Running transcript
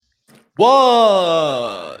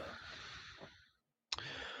What?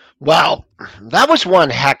 Well, that was one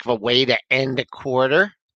heck of a way to end a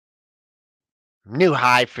quarter. New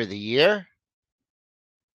high for the year.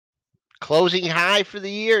 Closing high for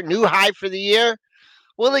the year. New high for the year.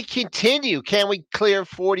 Will it continue? Can we clear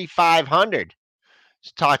 4,500?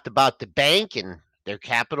 Talked about the bank and their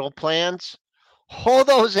capital plans. All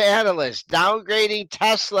those analysts downgrading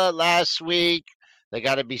Tesla last week. They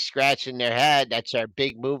got to be scratching their head. That's our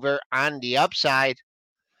big mover on the upside.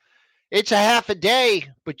 It's a half a day,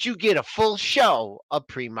 but you get a full show of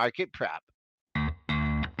pre-market prep.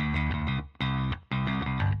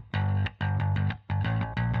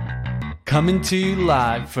 Coming to you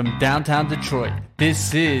live from downtown Detroit,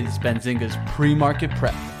 this is Benzinga's Pre-Market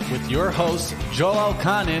Prep with your hosts, Joel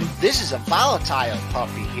Elkanin. This is a volatile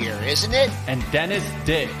puppy here, isn't it? And Dennis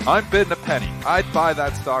Dick. I'm bidding a penny. I'd buy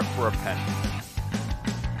that stock for a penny.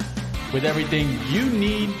 With everything you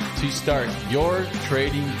need to start your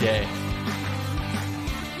trading day.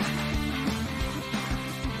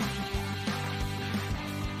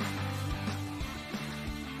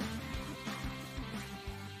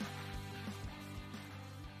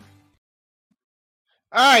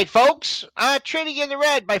 All right, folks. Trading in the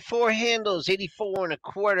red by 4 handles, 84 and a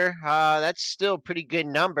quarter. That's still a pretty good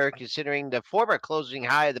number considering the former closing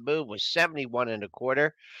high of the move was 71 and a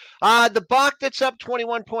quarter. The buck that's up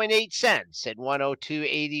 21.8 cents at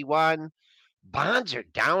 102.81. Bonds are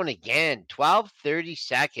down again, 12.30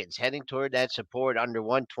 seconds, heading toward that support under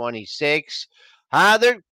 126.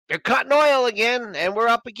 They're cutting oil again, and we're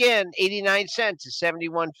up again, 89 cents to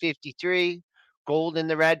 71.53. Gold in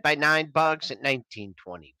the red by $9 at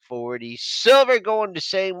 19.20.40. Silver going the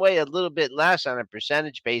same way, a little bit less on a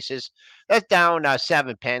percentage basis. That's down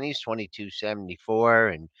 7 pennies,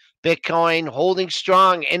 22.74. And Bitcoin holding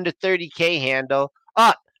strong in the 30K handle,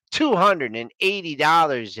 up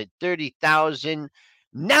 $280 at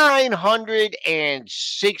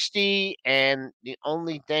 30,960. And the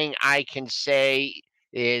only thing I can say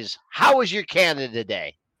is, how was your Canada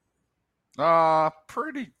Day?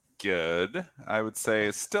 Pretty good. I would say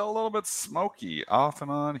it's still a little bit smoky off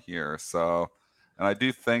and on here. So, and I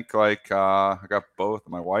do think I got both.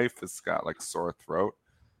 My wife has got sore throat.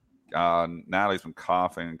 Natalie's been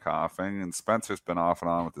coughing, and Spencer's been off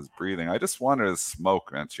and on with his breathing. I just wonder the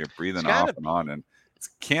smoke, man. You're breathing off and on, and it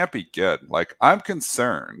can't be good. I'm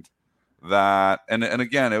concerned that, and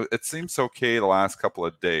again, it seems okay the last couple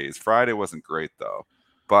of days. Friday wasn't great though,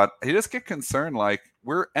 but you just get concerned.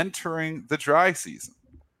 We're entering the dry season.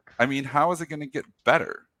 I mean, how is it going to get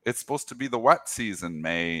better? It's supposed to be the wet season,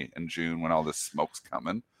 May and June, when all this smoke's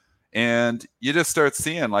coming. And you just start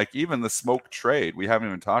seeing, even the smoke trade. We haven't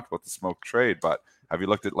even talked about the smoke trade, but have you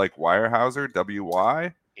looked at, Weyerhaeuser,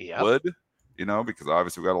 WY, Yep. wood? Because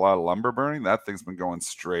obviously we've got a lot of lumber burning. That thing's been going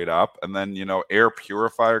straight up. And then, air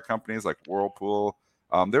purifier companies like Whirlpool.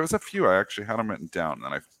 There was a few. I actually had them written down, and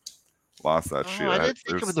then I lost that sheet. I didn't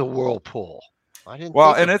think of the Whirlpool.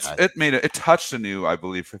 It touched a new, I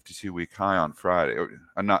believe, 52-week high on Friday. To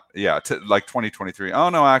 2023. Oh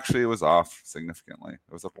no, actually, it was off significantly.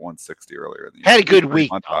 It was up 160 earlier in the year. Had a good week.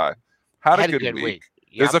 Had a good week.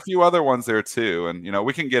 Yep. There's a few other ones there too, and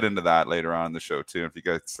we can get into that later on in the show too. If you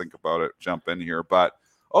guys think about it, jump in here. But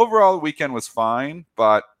overall, the weekend was fine,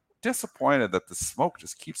 but disappointed that the smoke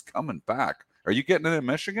just keeps coming back. Are you getting it in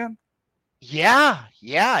Michigan? Yeah,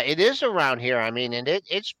 it is around here. I mean, and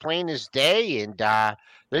it's plain as day. And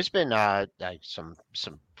there's been some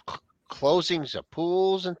closings of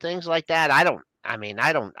pools and things like that.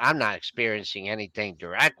 I'm not experiencing anything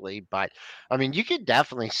directly, but I mean, you can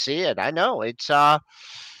definitely see it. I know it's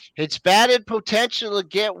bad and potential to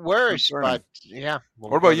get worse, but yeah.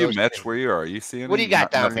 What about you, Mitch? Where you are you seeing? What do you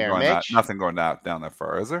got down there, Mitch? Nothing going down that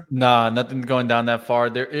far, is there? Nah, nothing going down that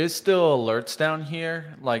far. There is still alerts down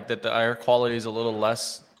here, that the air quality is a little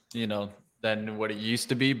less, than what it used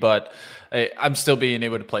to be. But I'm still being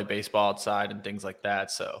able to play baseball outside and things like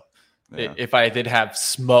that. So yeah. If I did have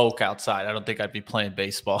smoke outside, I don't think I'd be playing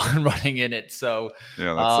baseball and running in it. So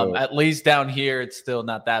at least down here, it's still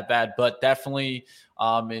not that bad, but definitely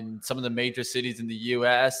in some of the major cities in the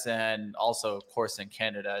U.S. and also, of course, in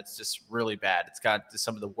Canada, it's just really bad. It's got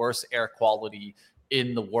some of the worst air quality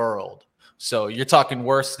in the world. So you're talking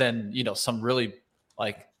worse than, some really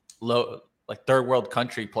low, third world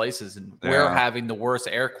country places. And we're having the worst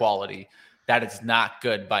air quality. That is not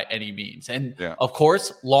good by any means. And of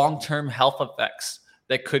course, long-term health effects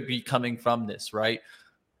that could be coming from this, right?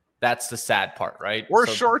 That's the sad part, right? Or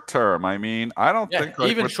short-term. I mean, I don't think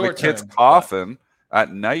even with the kids coughing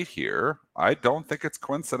at night here, I don't think it's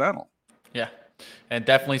coincidental. Yeah. And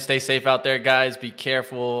definitely stay safe out there, guys. Be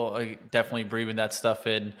careful. Definitely breathing that stuff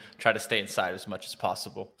in. Try to stay inside as much as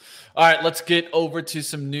possible. All right, let's get over to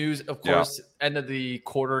some news. Of course, end of the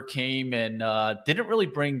quarter came and didn't really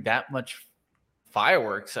bring that much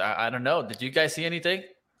fireworks. I don't know. Did you guys see anything?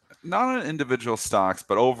 Not on individual stocks,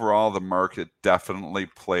 but overall, the market definitely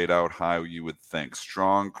played out how you would think.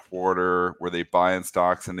 Strong quarter. Were they buying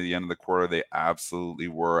stocks into the end of the quarter? They absolutely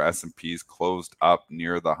were. S&Ps closed up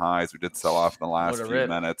near the highs. We did sell off in the last few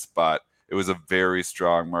minutes, but it was a very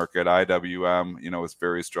strong market. IWM, was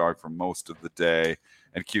very strong for most of the day,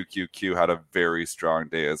 and QQQ had a very strong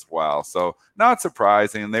day as well. So not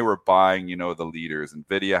surprising. They were buying, the leaders.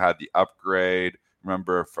 NVIDIA had the upgrade,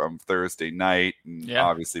 remember, from Thursday night, and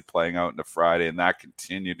obviously playing out into Friday, and that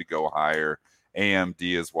continued to go higher.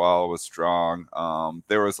 AMD as well was strong.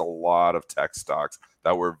 There was a lot of tech stocks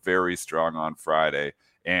that were very strong on Friday.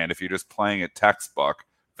 And if you're just playing it textbook,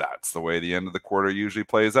 that's the way the end of the quarter usually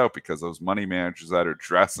plays out, because those money managers that are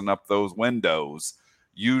dressing up those windows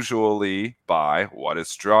usually buy what is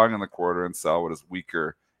strong in the quarter and sell what is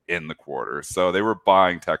weaker in the quarter. So they were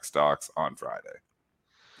buying tech stocks on Friday.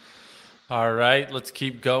 All right, let's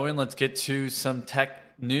keep going. Let's get to some tech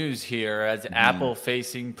news here as Apple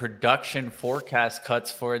facing production forecast cuts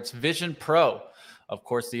for its Vision Pro. Of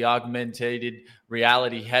course, the augmented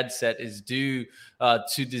reality headset is due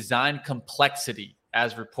to design complexity,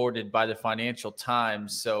 as reported by the Financial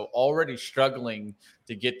Times. So already struggling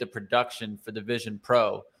to get the production for the Vision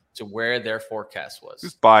Pro to where their forecast was.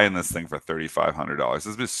 Who's buying this thing for $3,500? This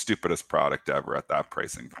is the stupidest product ever at that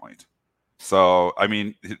pricing point. So, I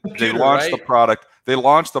mean, they launched the product. They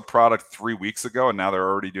launched the product 3 weeks ago, and now they're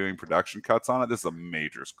already doing production cuts on it. This is a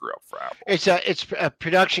major screw up for Apple. It's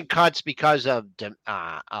production cuts because of the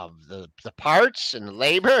parts and the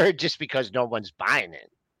labor, or just because no one's buying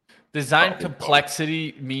it? Design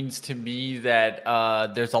complexity means to me that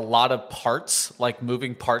there's a lot of parts, like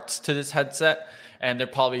moving parts to this headset. And they're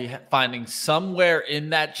probably finding somewhere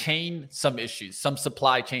in that chain some issues, some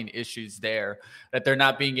supply chain issues there that they're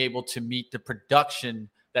not being able to meet the production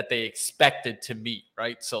that they expected to meet,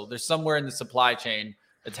 right? So there's somewhere in the supply chain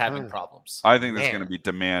that's having problems. I think there's going to be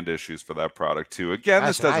demand issues for that product too. Again,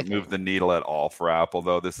 this doesn't move the needle at all for Apple,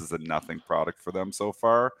 though. This is a nothing product for them so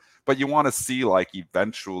far. But you want to see, like,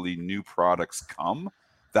 eventually new products come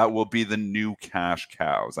that will be the new cash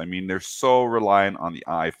cows. I mean, they're so reliant on the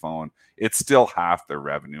iPhone. It's still half their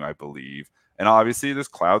revenue, I believe. And obviously there's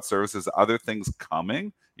cloud services, other things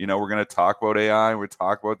coming. We're going to talk about AI.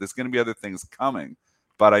 There's going to be other things coming.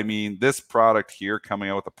 But I mean, this product here coming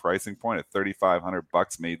out with a pricing point at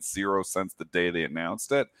 $3,500 made 0 cents the day they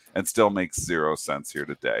announced it, and still makes 0 cents here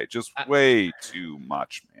today. Just way too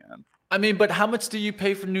much, man. I mean, but how much do you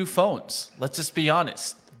pay for new phones? Let's just be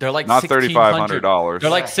honest. They're like not $3,500. They're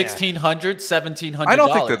like $1,600, $1,700. I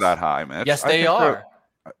don't think they're that high, Mitch. Yes, they are.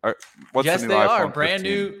 What's yes, the new they iPhone are.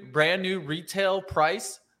 15? Brand new retail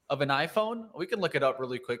price of an iPhone. We can look it up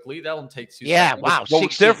really quickly. That'll take 2 seconds. Yeah, wow.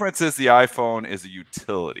 The difference is the iPhone is a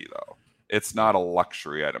utility, though. It's not a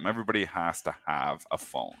luxury item. Everybody has to have a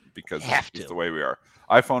phone because it's the way we are.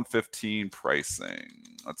 iPhone 15 pricing.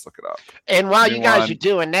 Let's look it up. And while you guys are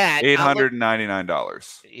doing that,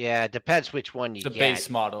 $899. Yeah, it depends which one you get. The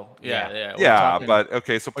base model. Yeah. But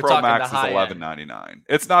okay, so Pro Max is $1,199.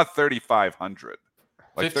 It's not $3,500.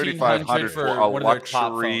 Like $3,500 for a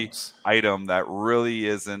luxury item that really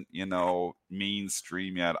isn't,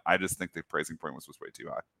 mainstream yet. I just think the pricing point was way too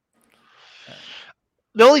high.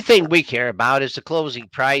 The only thing we care about is the closing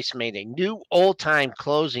price made a new all-time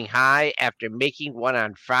closing high after making one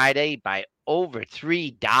on Friday by over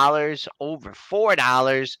 $3, over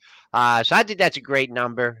 $4. So I think that's a great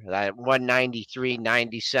number,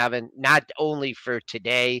 193.97, not only for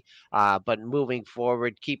today, but moving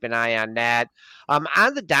forward. Keep an eye on that. On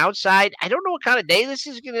the downside, I don't know what kind of day this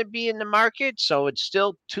is going to be in the market, so it's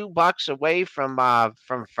still $2 away from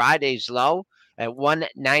Friday's low at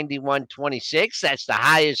 191.26. That's the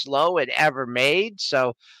highest low it ever made.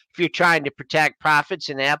 So if you're trying to protect profits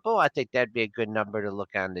in Apple, I think that'd be a good number to look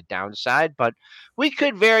on the downside. But we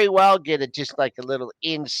could very well get just like a little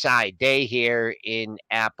inside day here in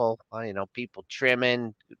Apple. People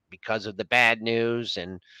trimming because of the bad news,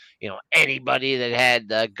 and anybody that had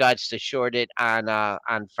the guts to short it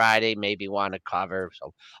on Friday maybe want to cover.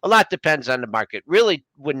 So a lot depends on the market. Really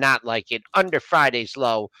would not like it under Friday's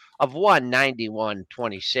low of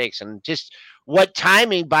 191.26, and just what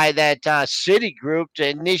timing by that Citigroup to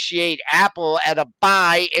initiate Apple at a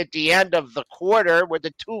buy at the end of the quarter with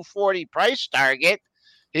a 240 price target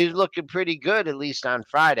is looking pretty good, at least on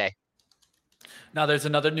Friday. Now, there's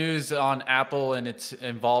another news on Apple, and it's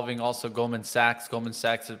involving also Goldman Sachs. Goldman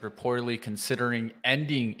Sachs is reportedly considering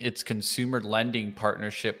ending its consumer lending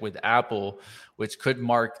partnership with Apple, which could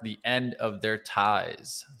mark the end of their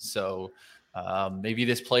ties. So maybe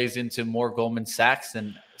this plays into more Goldman Sachs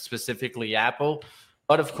than specifically Apple.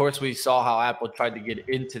 But of course, we saw how Apple tried to get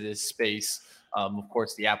into this space. Of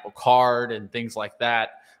course, the Apple Card and things like that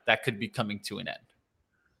could be coming to an end.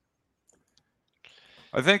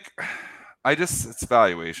 I think it's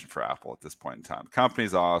valuation for Apple at this point in time. The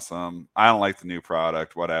company's awesome. I don't like the new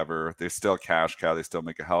product, whatever. They're still cash cow. They still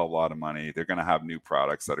make a hell of a lot of money. They're going to have new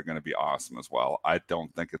products that are going to be awesome as well. I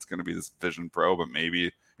don't think it's going to be this Vision Pro, but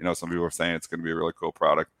maybe, some people are saying it's going to be a really cool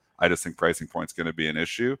product. I just think pricing point's going to be an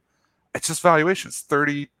issue. It's just valuation. It's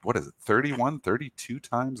 31, 32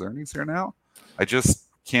 times earnings here now. I just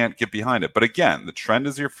can't get behind it. But again, the trend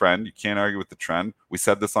is your friend. You can't argue with the trend. We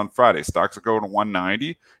said this on Friday. Stocks are going to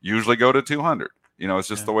 190, usually go to 200. It's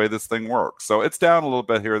just the way this thing works. So it's down a little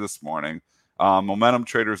bit here this morning. Momentum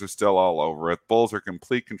traders are still all over it. Bulls are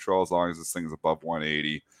complete control as long as this thing's above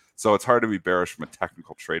 180. So it's hard to be bearish from a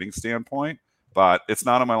technical trading standpoint, but it's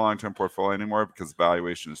not in my long-term portfolio anymore because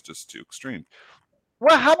valuation is just too extreme.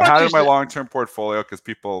 Well, how much I had it in my long-term portfolio because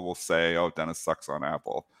people will say, "Oh, Dennis sucks on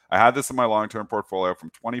Apple." I had this in my long-term portfolio from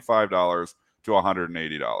 $25 to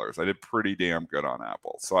 $180. I did pretty damn good on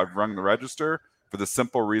Apple. So I've rung the register for the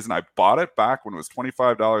simple reason I bought it back when it was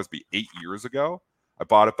 $25 8 years ago. I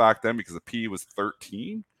bought it back then because the P was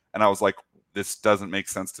 13, and I was like, "This doesn't make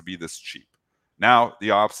sense to be this cheap." Now the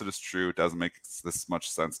opposite is true. It doesn't make this much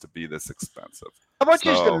sense to be this expensive. How much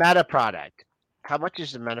is the Meta product? How much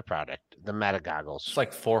is the Meta product? The Meta goggles? It's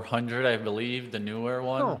like 400, I believe, the newer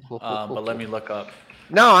one. But let me look up.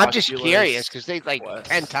 No, I'm just curious because they like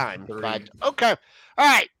 10 times. But okay, all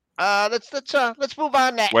right. Let's move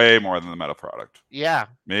on. Way more than the Meta product. Yeah.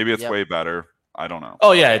 Maybe it's way better. I don't know.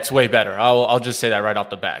 Oh yeah, it's way better. I'll just say that right off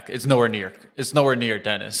the back. It's nowhere near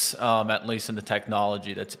Dennis. At least in the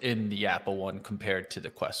technology that's in the Apple one compared to the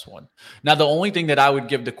Quest one. Now, the only thing that I would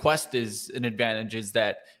give the Quest is an advantage is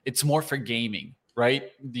that it's more for gaming,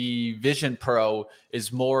 right? The Vision Pro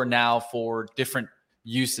is more now for different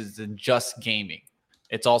uses than just gaming.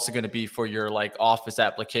 It's also going to be for your like office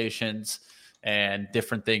applications and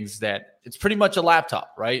different things that it's pretty much a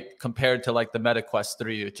laptop, right? Compared to like the Meta Quest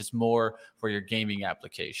 3, which is more for your gaming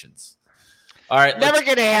applications. All right. Never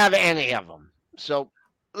going to have any of them. So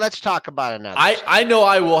let's talk about another. I know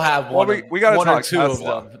I will have one. Well, we got to talk or two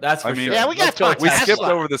Tesla. of them. That's for sure. Yeah, we got to talk We Tesla. skipped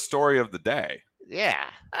over the story of the day. Yeah.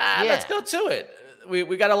 Let's go to it.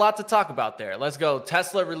 We got a lot to talk about there. Let's go.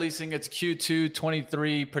 Tesla releasing its Q2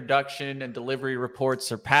 23 production and delivery reports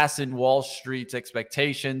surpassing Wall Street's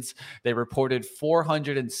expectations. They reported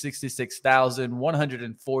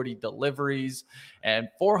 466,140 deliveries and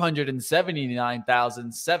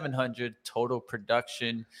 479,700 total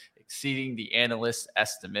production, exceeding the analyst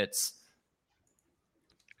estimates.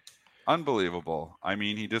 Unbelievable. I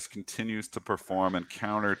mean, he just continues to perform and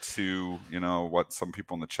counter to, what some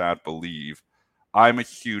people in the chat believe. I'm a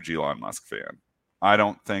huge Elon Musk fan. I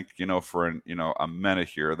don't think, for a minute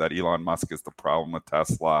here that Elon Musk is the problem with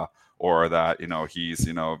Tesla or that, he's,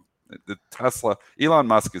 the Tesla. Elon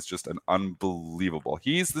Musk is just an unbelievable.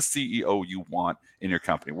 He's the CEO you want in your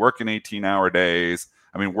company, working 18-hour days.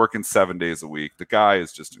 I mean, working 7 days a week. The guy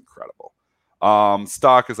is just incredible.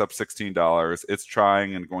 Stock is up $16. It's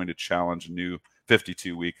trying and going to challenge a new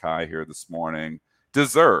 52-week high here this morning.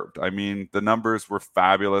 Deserved. I mean, the numbers were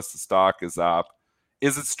fabulous. The stock is up.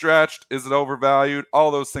 Is it stretched? Is it overvalued? All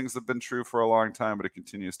those things have been true for a long time, but it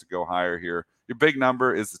continues to go higher here. Your big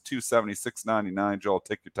number is the 276.99. Joel,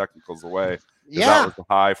 take your technicals away. Yeah. That was the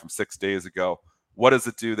high from 6 days ago. What does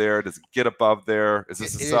it do there? Does it get above there? Is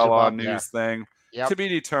this a sell-on news thing? Yep. To be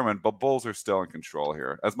determined, but bulls are still in control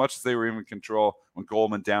here. As much as they were even in control when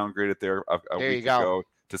Goldman downgraded there a week ago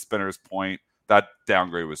to Spinner's point, that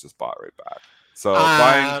downgrade was just bought right back. So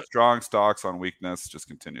buying strong stocks on weakness just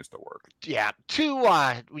continues to work. Yeah.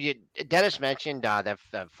 Dennis mentioned the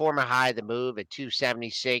former high of the move at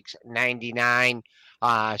 276.99.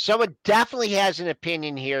 Someone definitely has an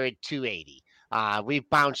opinion here at 280. We've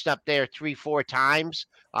bounced up there 3-4 times.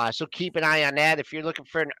 So keep an eye on that. If you're looking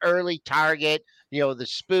for an early target, the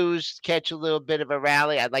SPOOs catch a little bit of a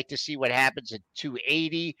rally. I'd like to see what happens at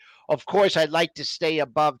 280. Of course, I'd like to stay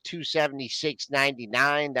above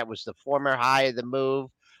 276.99. That was the former high of the move.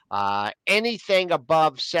 Anything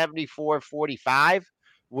above 74.45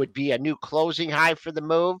 would be a new closing high for the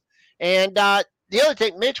move. And the other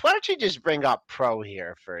thing, Mitch, why don't you just bring up Pro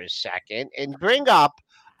here for a second and bring up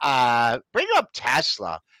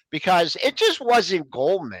Tesla, because it just wasn't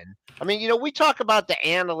Goldman. I mean, we talk about the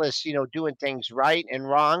analysts, doing things right and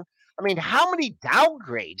wrong. I mean, how many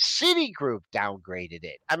downgrades? Citigroup downgraded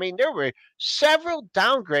it. I mean, there were several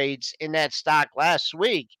downgrades in that stock last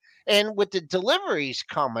week. And with the deliveries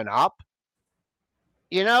coming up,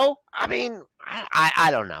 I mean, I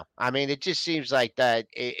don't know. I mean, it just seems like that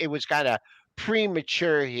it was kind of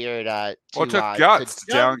premature here Well, it took guts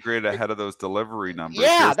to downgrade ahead of those delivery numbers.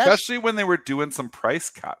 Yeah, especially when they were doing some price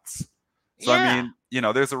cuts. So, yeah. I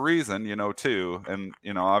mean, there's a reason, too. And,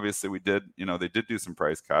 obviously they did do some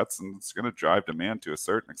price cuts, and it's going to drive demand to a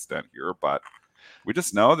certain extent here. But we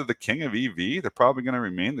just know that the king of EV, they're probably going to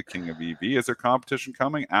remain the king of EV. Is there competition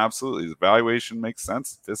coming? Absolutely. The valuation makes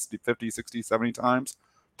sense 50, 60, 70 times.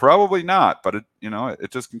 Probably not, but it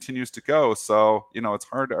just continues to go. So, it's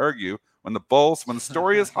hard to argue when the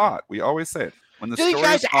story is hot. We always say it. When the story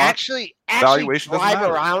guys is hot, actually valuation doesn't drive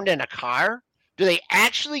matter. around in a car? Do they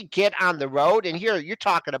actually get on the road? And here you're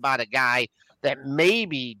talking about a guy that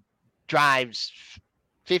maybe drives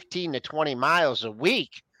 15 to 20 miles a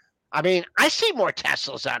week. I mean, I see more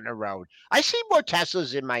Teslas on the road. I see more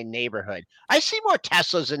Teslas in my neighborhood. I see more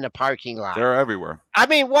Teslas in the parking lot. They're everywhere. I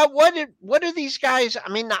mean, what are these guys? I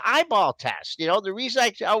mean, the eyeball test. The reason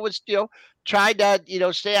I always tried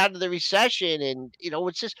to stay out of the recession, and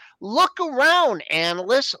it's just look around,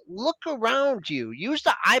 analysts. Look around you. Use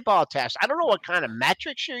the eyeball test. I don't know what kind of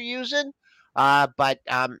metrics you're using, but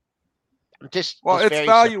it's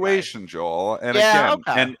valuation, Joel. And yeah,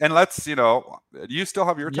 again, okay. and let's you still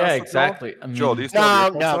have your Tesla? Yeah, exactly. Joel, do you still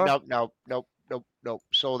have your Tesla? No.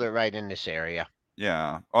 Sold it right in this area.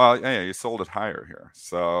 Yeah. Well, yeah, you sold it higher here.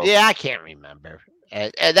 So yeah, I can't remember.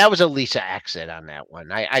 And that was a Lisa exit on that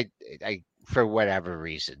one. I for whatever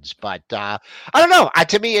reasons, but I don't know.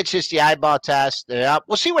 To me, it's just the eyeball test.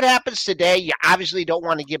 We'll see what happens today. You obviously don't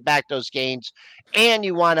want to give back those gains, and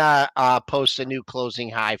you want to post a new closing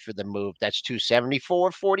high for the move. That's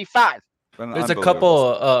 274.45. There's a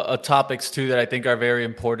couple of topics too that I think are very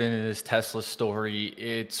important in this Tesla story.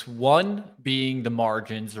 It's one being the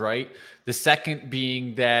margins, right? The second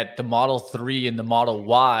being that the Model 3 and the Model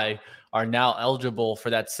Y are now eligible for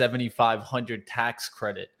that $7,500 tax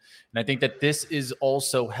credit. And I think that this is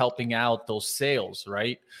also helping out those sales,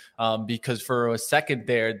 right? Because for a second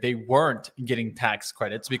there, they weren't getting tax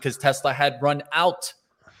credits because Tesla had run out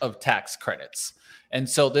of tax credits. And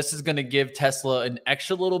so this is going to give Tesla an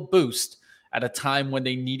extra little boost at a time when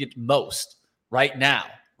they need it most right now,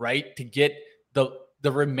 right? To get the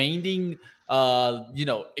remaining,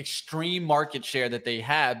 extreme market share that they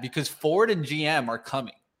have, because Ford and GM are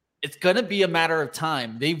coming. It's going to be a matter of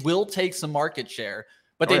time. They will take some market share,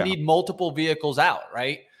 but they need multiple vehicles out,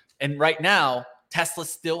 right? And right now, Tesla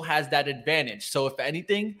still has that advantage. So if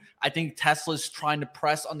anything, I think Tesla's trying to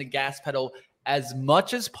press on the gas pedal as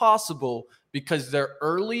much as possible because their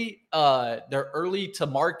early to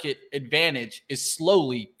market advantage is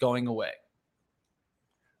slowly going away.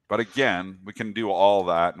 But again, we can do all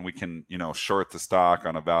that and we can, short the stock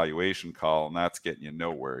on a valuation call, and that's getting you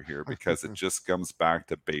nowhere here because it just comes back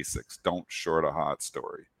to basics. Don't short a hot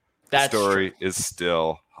story. The story is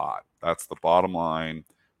still hot. That's the bottom line.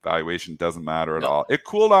 Valuation doesn't matter at all. It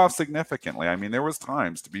cooled off significantly. I mean, there was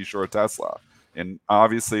times to be short Tesla. And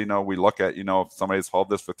obviously, we look at, if somebody's held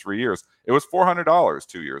this for 3 years, it was $400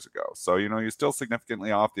 2 years ago. So, you're still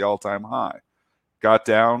significantly off the all-time high. Got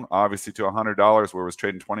down, obviously, to $100 where it was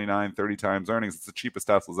trading 29, 30 times earnings. It's the cheapest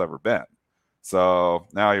Tesla's ever been. So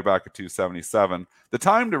now you're back at 277. The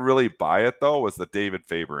time to really buy it, though, was the David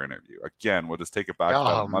Faber interview. Again, we'll just take it back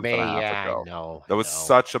about a month and a half ago. That was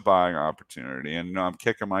such a buying opportunity. And, I'm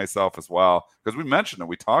kicking myself as well because we mentioned it.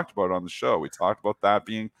 We talked about it on the show. We talked about that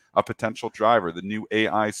being a potential driver, the new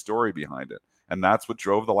AI story behind it. And that's what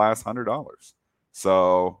drove the last $100.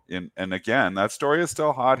 So, and again, that story is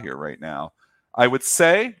still hot here right now. I would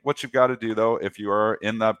say what you've got to do, though, if you are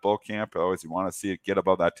in that bull camp, always you want to see it get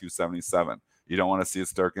above that 277. You don't want to see it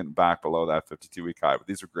start getting back below that 52-week high. But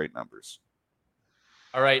these are great numbers.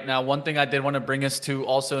 All right. Now, one thing I did want to bring us to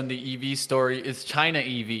also in the EV story is China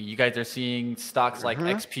EV. You guys are seeing stocks like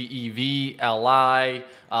XPEV, LI,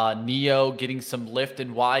 NIO getting some lift.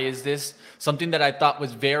 And why is this? Something that I thought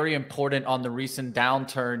was very important on the recent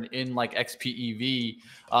downturn in like XPEV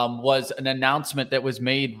was an announcement that was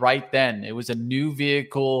made right then. It was a new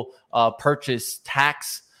vehicle purchase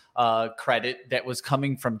tax credit that was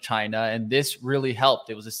coming from China, and this really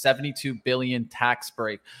helped. It was a $72 billion tax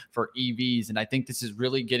break for EVs, and I think this is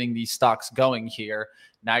really getting these stocks going here.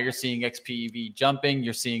 Now you're seeing XPEV jumping.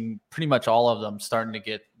 You're seeing pretty much all of them starting to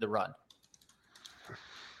get the run.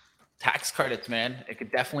 Tax credits, man, it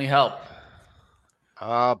could definitely help.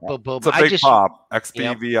 Boom, boom. It's a I big just, pop. yep.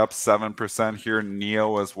 XPV up 7% here.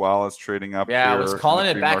 Neo as well as trading up Yeah, here. I was in the calling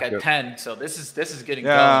it back pre-market. at 10, so this is getting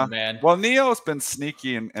Yeah. going, man. Well, Neo's been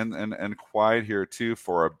sneaky and quiet here too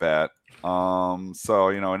for a bit. So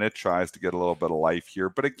and it tries to get a little bit of life here.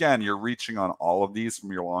 But again, you're reaching on all of these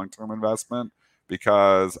from your long-term investment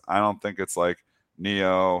because I don't think it's like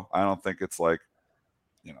Neo. I don't think it's like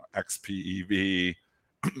XPEV.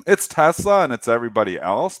 It's Tesla and it's everybody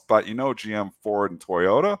else, but GM, Ford, and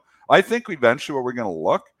Toyota. I think eventually what we're going to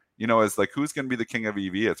look, is like who's going to be the king of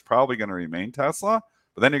EV. It's probably going to remain Tesla,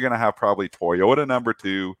 but then you're going to have probably Toyota number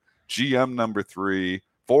 2, GM number 3,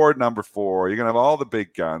 Ford number 4. You're going to have all the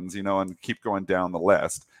big guns, and keep going down the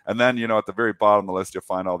list. And then, at the very bottom of the list, you'll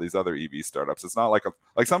find all these other EV startups. It's not like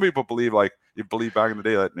some people believe, like you believe back in the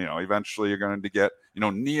day that, eventually you're going to get,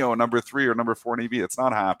 Neo number 3 or number 4 in EV. It's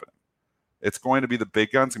not happening. It's going to be the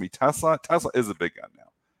big guns. It's going to be Tesla. Tesla is a big gun now.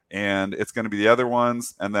 And it's going to be the other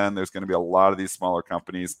ones. And then there's going to be a lot of these smaller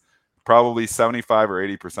companies. Probably 75 or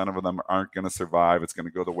 80% of them aren't going to survive. It's going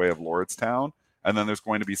to go the way of Lordstown. And then there's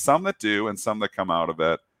going to be some that do and some that come out of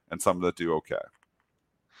it and some that do okay.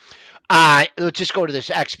 Let's just go to this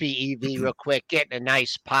XPEV real quick. Getting a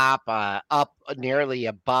nice pop, up nearly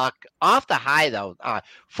 $1 off the high though.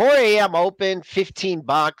 4 a.m. open,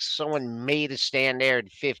 $15. Someone made a stand there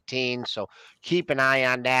at 15, so keep an eye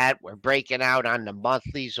on that. We're breaking out on the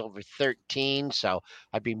monthlies over 13, so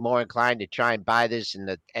I'd be more inclined to try and buy this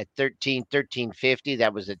at 13.50.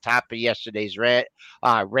 That was the top of yesterday's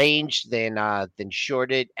range. Then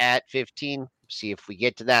short it at 15. See if we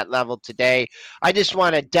get to that level today. I just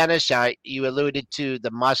wanted, Dennis, you alluded to the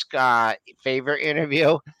Musk favor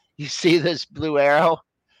interview. You see this blue arrow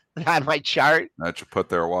on my chart? That you put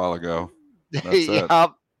there a while ago. That's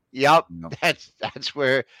it. Yep.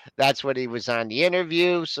 That's what he was on the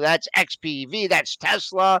interview. So that's XPV, that's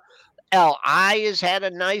Tesla. LI has had a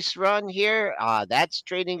nice run here. That's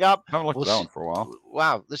trading up. I haven't looked at that one for a while.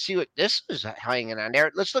 Wow. Let's see what this is hanging on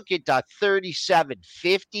there. Let's look at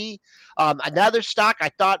 37.50. Another stock I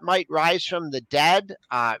thought might rise from the dead.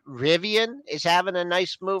 Rivian is having a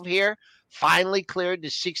nice move here. Finally cleared the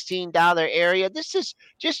 $16 area. This is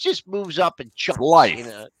just moves up in chunks. Life.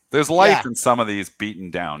 There's life in some of these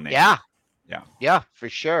beaten down names. Yeah, for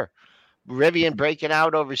sure. Rivian breaking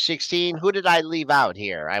out over 16. Who did I leave out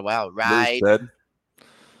here?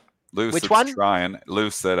 Lucid's Which one? Trying.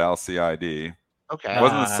 Lucid, LCID. Okay.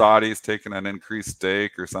 Wasn't the Saudis taking an increased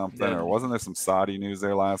stake or something? Or wasn't there some Saudi news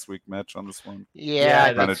there last week, Mitch, on this one?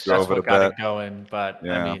 Yeah, that's what got it going. But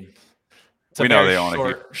I mean, we know they own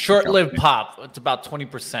a short-lived pop. It's about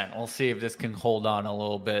 20%. We'll see if this can hold on a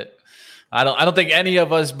little bit. I don't think any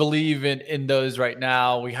of us believe in those right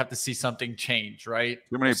now. We have to see something change, right?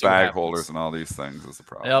 Too many bag holders and all these things is the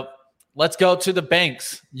problem. Yep. Let's go to the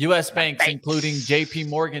banks. U.S. banks, including J.P.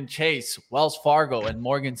 Morgan Chase, Wells Fargo, and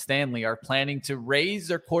Morgan Stanley, are planning to raise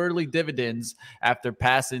their quarterly dividends after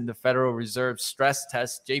passing the Federal Reserve stress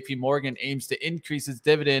test. J.P. Morgan aims to increase its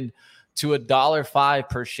dividend to $1.05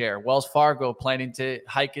 per share. Wells Fargo planning to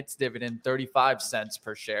hike its dividend 35 cents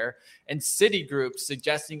per share, and Citigroup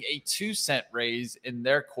suggesting a 2-cent raise in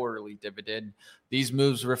their quarterly dividend. These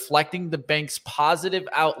moves reflecting the bank's positive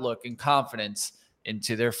outlook and confidence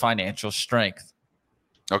into their financial strength.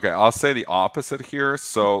 Okay, I'll say the opposite here.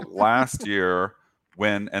 So last year,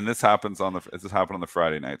 this happened on the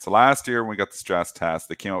Friday night. So last year when we got the stress test,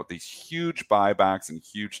 they came out with these huge buybacks and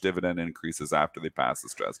huge dividend increases after they passed the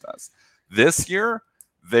stress test. This year,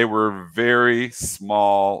 they were very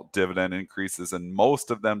small dividend increases, and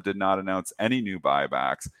most of them did not announce any new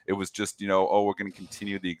buybacks. It was just, we're going to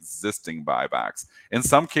continue the existing buybacks. In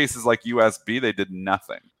some cases, like USB, they did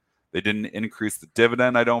nothing. They didn't increase the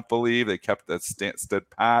dividend, I don't believe. They kept that stood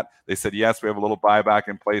pat. They said, yes, we have a little buyback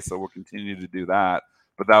in place, so we'll continue to do that.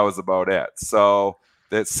 But that was about it. So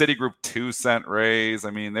that Citigroup 2-cent raise,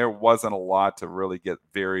 I mean, there wasn't a lot to really get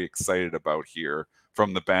very excited about here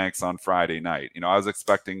from the banks on Friday night. I was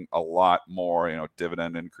expecting a lot more,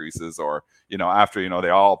 dividend increases or, after, they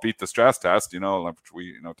all beat the stress test, which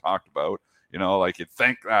we, talked about, like you'd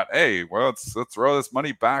think that, hey, well, let's throw this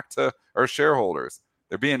money back to our shareholders.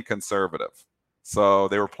 They're being conservative. So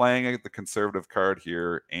they were playing the conservative card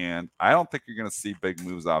here. And I don't think you're going to see big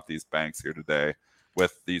moves off these banks here today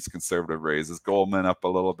with these conservative raises. Goldman up a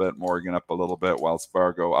little bit, Morgan up a little bit, Wells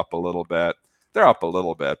Fargo up a little bit. They're up a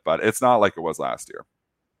little bit, but it's not like it was last year.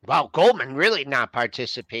 Wow, Goldman really not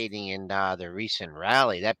participating in the recent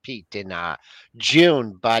rally. That peaked in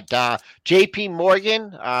June. But J.P.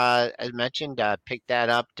 Morgan, as mentioned, picked that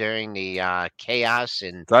up during the chaos.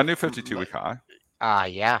 And that new 52-week high?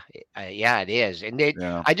 Yeah, yeah, it is. And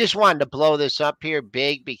Yeah. I just wanted to blow this up here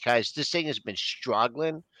big because this thing has been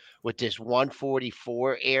struggling with this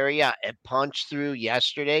 144 area. It punched through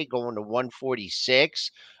yesterday, going to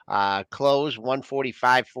 146, close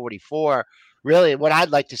 145.44. Really, what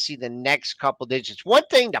I'd like to see the next couple digits. One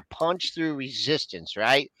thing to punch through resistance,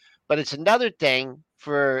 right? But it's another thing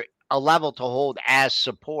for a level to hold as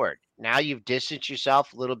support. Now you've distanced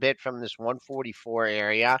yourself a little bit from this 144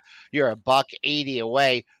 area. You're a buck 80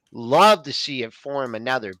 away. Love to see it form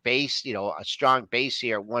another base, a strong base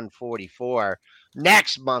here at 144.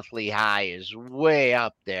 Next monthly high is way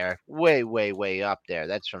up there, way, way, way up there.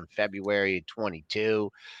 That's from February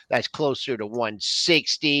 22. That's closer to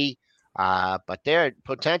 160. But their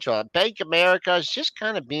potential, Bank of America is just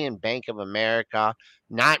kind of being Bank of America.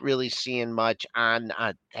 Not really seeing much on.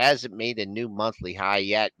 Hasn't made a new monthly high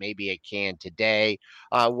yet. Maybe it can today.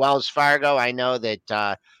 Wells Fargo, I know that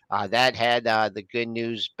that had the good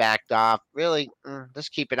news backed off. Really, let's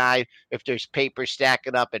keep an eye if there's paper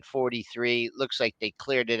stacking up at 43. Looks like they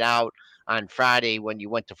cleared it out on Friday when you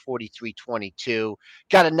went to 43.22.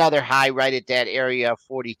 Got another high right at that area,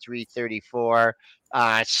 43.34.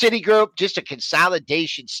 Citigroup, just a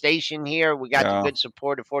consolidation station here. We got the Yeah. good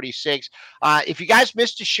support of 46. If you guys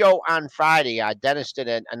missed the show on Friday, Dennis did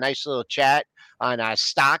a nice little chat on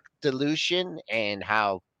stock dilution and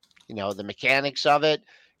how, the mechanics of it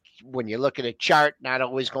when you look at a chart, not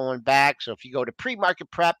always going back. So if you go to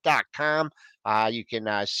premarketprep.com, you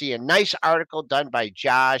can see a nice article done by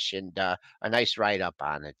Josh and a nice write up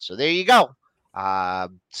on it. So there you go.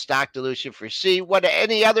 Stock dilution for C. What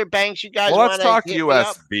any other banks you guys Well, let's want to talk hit me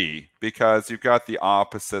up? USB because you've got the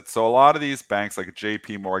opposite. So a lot of these banks like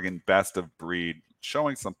JP Morgan, best of breed,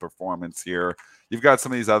 showing some performance here. You've got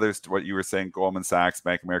some of these others, what you were saying, Goldman Sachs,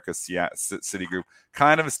 Bank of America, Citigroup,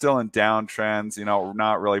 kind of still in downtrends,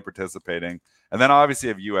 not really participating. And then obviously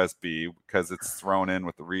you have USB because it's thrown in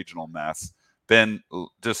with the regional mess. Been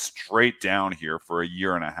just straight down here for a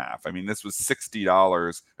year and a half. I mean, this was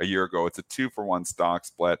 $60 a year ago. It's a 2-for-1 stock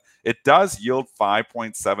split. It does yield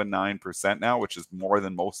 5.79% now, which is more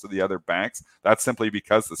than most of the other banks. That's simply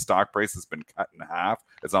because the stock price has been cut in half.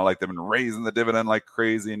 It's not like they've been raising the dividend like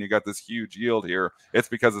crazy and you got this huge yield here. It's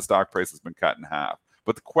because the stock price has been cut in half.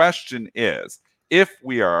 But the question is, if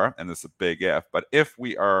we are, and this is a big if, but if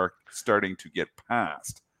we are starting to get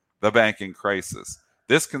past the banking crisis,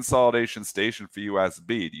 this consolidation station for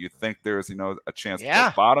USB, do you think there's, a chance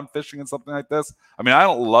for bottom fishing and something like this? I mean, I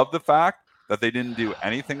don't love the fact that they didn't do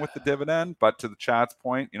anything with the dividend, but to the chat's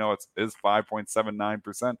point, it is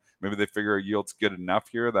 5.79%. Maybe they figure a yield's good enough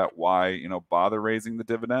here that why, bother raising the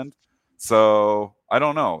dividend. So I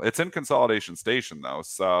don't know. It's in consolidation station though.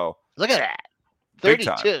 So look at that.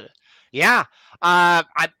 32. Yeah. I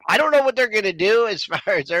don't know what they're going to do as far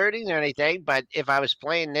as earnings or anything, but if I was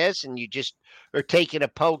playing this and you just are taking a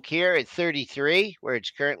poke here at 33, where it's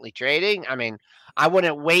currently trading, I mean, I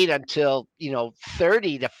wouldn't wait until,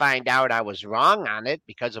 30 to find out I was wrong on it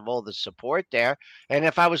because of all the support there. And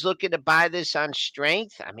if I was looking to buy this on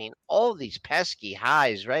strength, I mean, all these pesky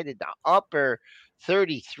highs right at the upper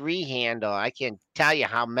 33 handle. I can't tell you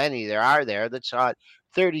how many there are there. That's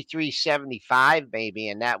 33.75 maybe,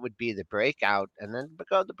 and that would be the breakout. And then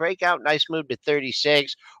go the breakout, nice move to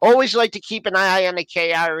 36. Always like to keep an eye on the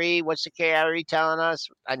KRE. What's the KRE telling us?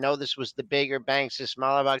 I know this was the bigger banks, the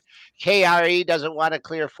smaller banks. KRE doesn't want to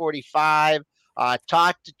clear 45.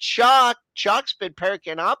 Talk to Chuck. Chuck's been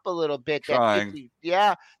perking up a little bit.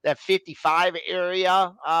 That 55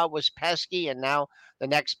 area was pesky, and now the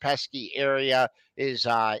next pesky area is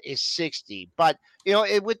 60. But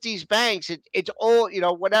with these banks, it's all,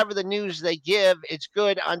 whatever the news they give, it's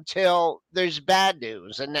good until there's bad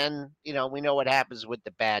news. And then, we know what happens with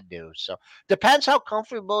the bad news. So depends how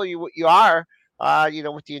comfortable you are,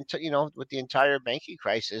 with the entire banking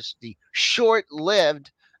crisis, the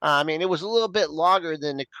short-lived. I mean, it was a little bit longer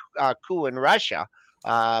than the coup in Russia.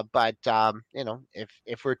 But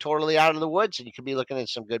if we're totally out of the woods, and you could be looking at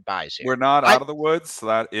some good buys here. We're not out of the woods, so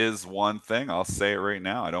that is one thing. I'll say it right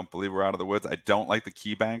now. I don't believe we're out of the woods. I don't like the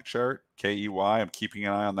KeyBank chart, KEY. I'm keeping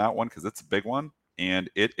an eye on that one because it's a big one, and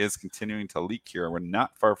it is continuing to leak here. We're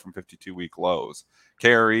not far from 52-week lows.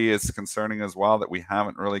 KRE is concerning as well that we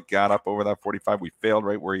haven't really got up over that 45. We failed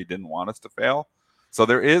right where he didn't want us to fail. So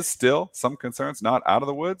there is still some concerns, not out of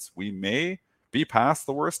the woods. We may be past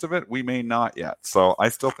the worst of it. We may not yet. So I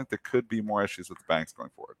still think there could be more issues with the banks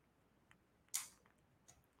going forward.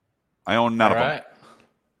 I own none of them. All right.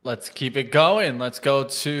 Let's keep it going. Let's go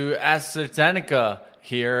to AstraZeneca.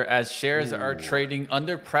 here as shares are Ooh. trading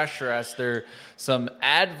under pressure as there some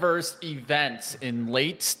adverse events in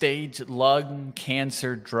late-stage lung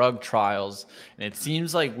cancer drug trials. And it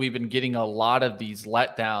seems like we've been getting a lot of these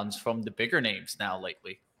letdowns from the bigger names now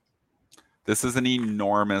lately. This is an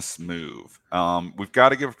enormous move. We've got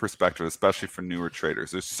to give a perspective, especially for newer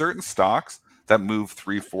traders. There's certain stocks that move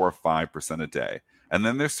 3, 4, 5% a day. And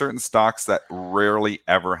then there's certain stocks that rarely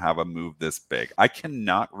ever have a move this big. I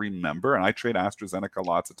cannot remember, and I trade AstraZeneca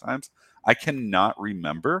lots of times, I cannot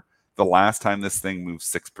remember the last time this thing moved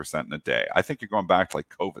 6% in a day. I think you're going back to like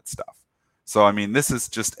COVID stuff. So, I mean, this is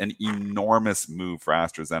just an enormous move for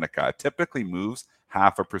AstraZeneca. It typically moves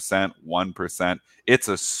 0.5%, 1%. It's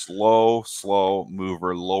a slow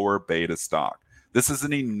mover, lower beta stock. This is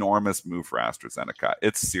an enormous move for AstraZeneca.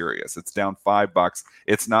 It's serious. It's down $5.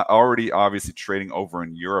 It's not already obviously trading over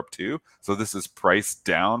in Europe too. So this is priced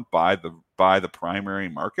down by the primary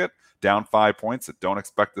market, down 5 points. So don't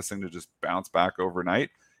expect this thing to just bounce back overnight.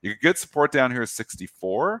 You could get support down here at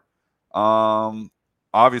 64.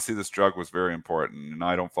 Obviously, this drug was very important, and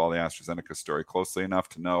I don't follow the AstraZeneca story closely enough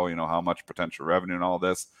to know, how much potential revenue and all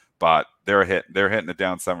this. But they're hitting it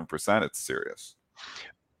down 7%. It's serious.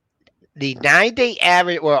 The 9-day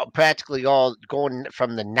average, well, practically all going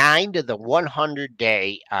from the 9 to the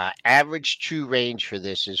 100-day average true range for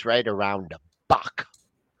this is right around $1.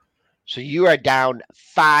 So you are down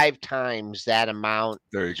 5 times that amount.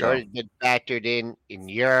 There you It's go. already been factored in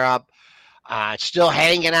Europe. Still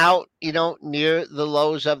hanging out, near the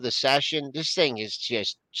lows of the session. This thing is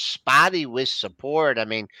just spotty with support. I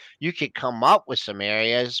mean, you could come up with some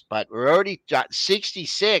areas, but we're already got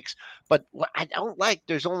 66. But what I don't like,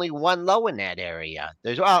 there's only one low in that area.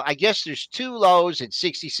 I guess there's 2 lows at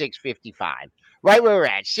 66.55. Right where we're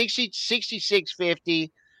at,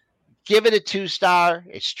 66.50. Give it a 2-star.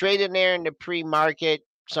 It's straight in there in the pre-market.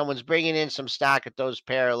 Someone's bringing in some stock at those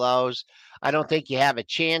pair of lows. I don't think you have a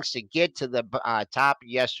chance to get to the top of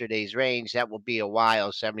yesterday's range. That will be a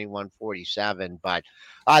while, 71.47. But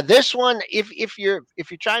this one, if you're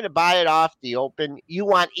trying to buy it off the open, you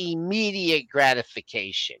want immediate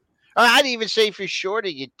gratification. Or I'd even say if you're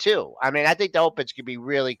shorting it too. I mean, I think the opens could be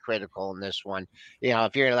really critical in this one.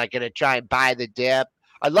 If you're like going to try and buy the dip.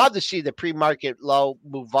 I'd love to see the pre-market low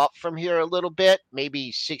move up from here a little bit,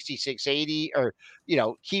 maybe 66.80, or,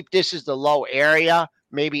 keep this as the low area,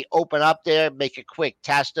 maybe open up there, make a quick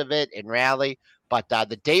test of it and rally. But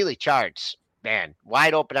the daily charts, man,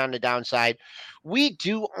 wide open on the downside. We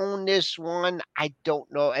do own this one. I don't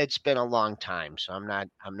know. It's been a long time, so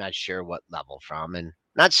I'm not sure what level from, and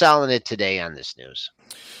not selling it today on this news.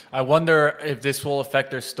 I wonder if this will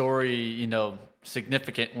affect their story,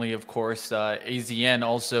 significantly. Of course, AZN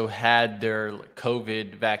also had their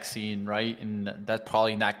COVID vaccine, right? And that's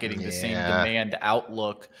probably not getting the same demand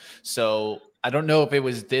outlook. So I don't know if it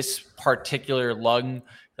was this particular lung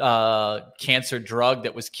cancer drug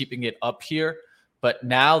that was keeping it up here. But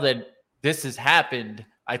now that this has happened,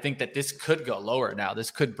 I think that this could go lower now. This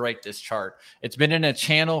could break this chart. It's been in a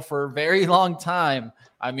channel for a very long time.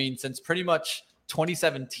 I mean, since pretty much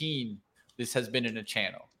 2017, this has been in a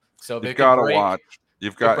channel. So if you've got to watch.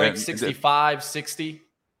 You've got to break 65, 60.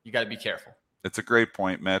 You got to be careful. It's a great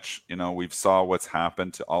point, Mitch. We've saw what's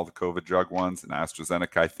happened to all the COVID drug ones and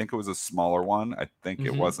AstraZeneca. I think it was a smaller one. I think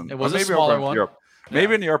it wasn't. It was a smaller one. Europe.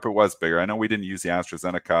 Maybe in Europe it was bigger. I know we didn't use the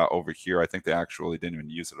AstraZeneca over here. I think they actually didn't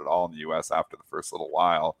even use it at all in the U.S. after the first little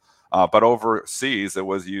while. But overseas, it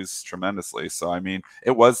was used tremendously. So, I mean,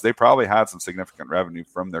 they probably had some significant revenue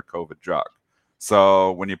from their COVID drug.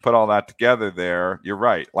 So when you put all that together there, you're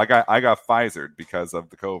right. Like I got Pfizer because of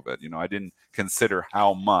the COVID. I didn't consider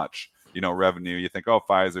how much, revenue. You think, oh,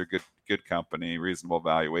 Pfizer, good company, reasonable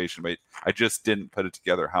valuation. But I just didn't put it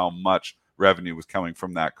together how much revenue was coming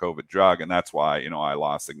from that COVID drug. And that's why, I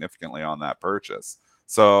lost significantly on that purchase.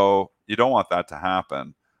 So you don't want that to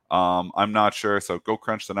happen. I'm not sure. So go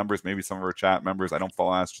crunch the numbers. Maybe some of our chat members, I don't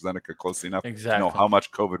follow AstraZeneca closely enough to know how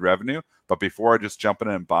much COVID revenue. But before I just jump in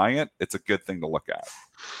and buying it, it's a good thing to look at.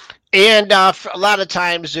 And a lot of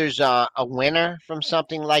times there's a winner from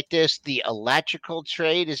something like this. The electrical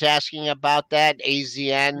trade is asking about that.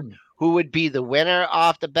 AZN, who would be the winner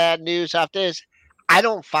off the bad news off this? I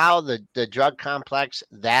don't follow the drug complex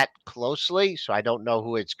that closely, so I don't know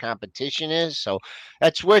who its competition is. So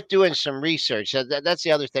that's worth doing some research. That's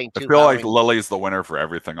the other thing, too. I feel like Lilly's the winner for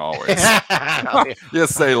everything always.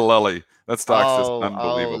 Just say Lilly. That stock's just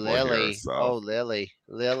unbelievable. Lilly. Here, so.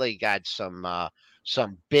 Lilly got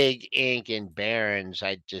some big ink and barons.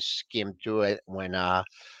 I just skimmed through it when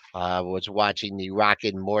was watching the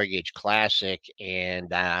Rocket Mortgage Classic,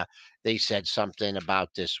 and they said something about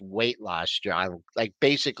this weight loss drug. Like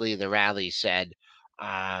basically the rally said,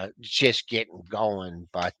 just getting going.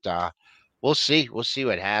 But we'll see. We'll see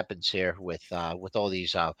what happens here with all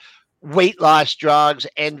these weight loss drugs.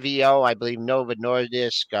 NVO, I believe Novo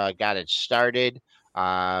Nordisk got it started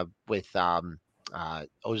with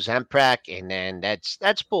Ozempic, and then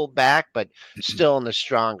that's pulled back, but still in the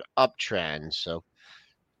strong uptrend. So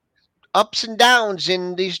ups and downs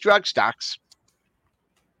in these drug stocks.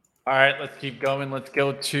 All right, let's keep going. Let's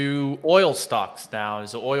go to oil stocks now.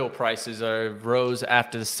 As the oil prices rose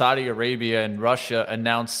after Saudi Arabia and Russia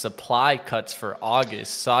announced supply cuts for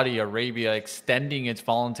August. Saudi Arabia extending its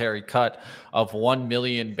voluntary cut of 1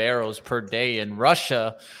 million barrels per day, and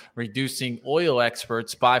Russia reducing oil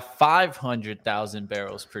exports by 500,000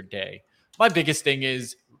 barrels per day. My biggest thing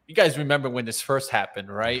is, you guys remember when this first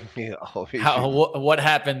happened, right? Yeah, What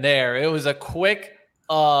happened there? It was a quick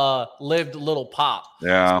lived little pop.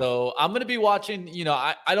 Yeah. So I'm gonna be watching.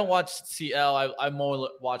 I don't watch CL. I more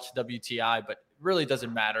watch WTI, but it really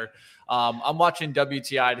doesn't matter. I'm watching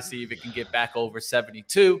WTI to see if it can get back over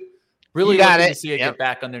 72. Really looking to see it get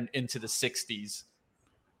back into the 60s.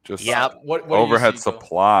 Just what overhead do you see,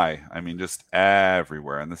 supply. I mean, just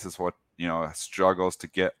everywhere, and this is what struggles to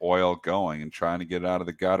get oil going and trying to get it out of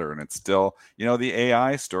the gutter. And it's still, the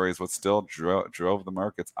AI story is what still drove the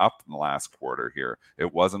markets up in the last quarter here.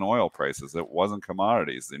 It wasn't oil prices. It wasn't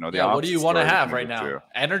commodities. What do you want to have right now?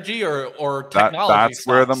 Energy or technology? That's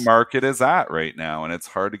where the market is at right now. And it's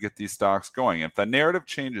hard to get these stocks going. If the narrative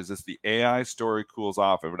changes, if the AI story cools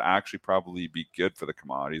off, it would actually probably be good for the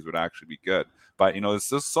commodities. It would actually be good. But, there's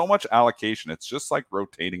just so much allocation. It's just like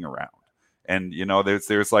rotating around. And,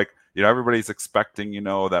 there's like, everybody's expecting,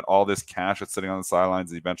 that all this cash that's sitting on the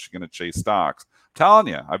sidelines is eventually going to chase stocks. I'm telling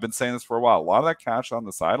you, I've been saying this for a while. A lot of that cash on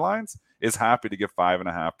the sidelines is happy to get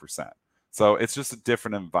 5.5%. So it's just a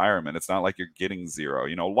different environment. It's not like you're getting zero.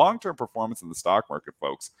 Long-term performance in the stock market,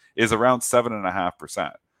 folks, is around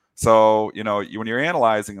 7.5%. So, when you're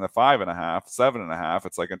analyzing the 5.5, 7.5,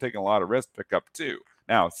 it's like I'm taking a lot of risk, pick up 2.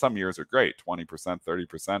 Now, some years are great, 20%,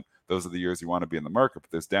 30%. Those are the years you want to be in the market,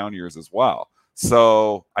 but there's down years as well.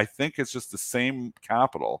 So I think it's just the same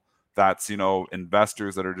capital that's,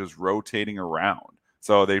 investors that are just rotating around.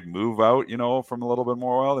 So they move out, from a little bit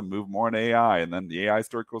more oil and move more in AI. And then the AI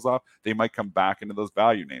story goes off, they might come back into those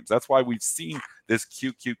value names. That's why we've seen this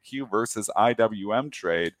QQQ versus IWM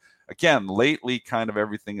trade. Again, lately, kind of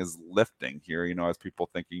everything is lifting here, as people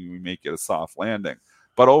thinking we may get a soft landing.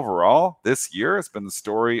 But overall, this year has been the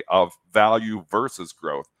story of value versus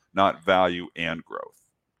growth, not value and growth.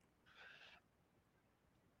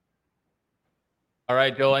 All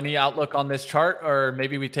right, Joe, any outlook on this chart? Or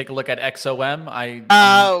maybe we take a look at XOM.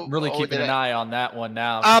 I'm really keeping an eye on that one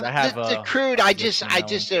now. I have the crude. I just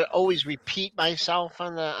always repeat myself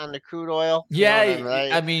on the crude oil. Yeah,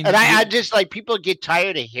 I mean, and I just like people get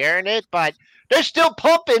tired of hearing it, but they're still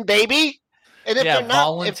pumping, baby. And if they're not,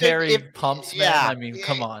 voluntary pumps, man. I mean,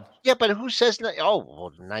 come on. Yeah, but who says that? Oh,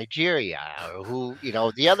 well, Nigeria or who?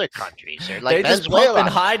 The other countries are like they just Venezuela. Pump and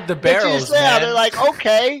hide the barrels, man. They're like,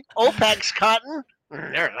 okay, OPEC's cutting.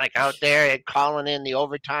 They're like out there calling in the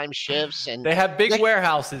overtime shifts, and they have big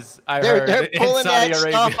warehouses. They're pulling that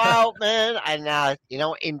stuff out, man. And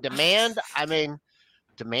in demand, I mean,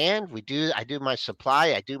 demand. I do my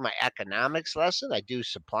supply. I do my economics lesson. I do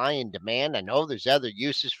supply and demand. I know there's other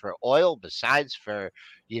uses for oil besides for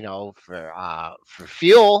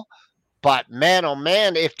fuel. But man, oh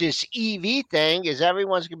man, if this EV thing is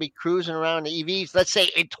everyone's gonna be cruising around EVs, let's say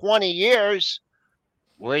in 20 years.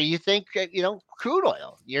 Where you think, crude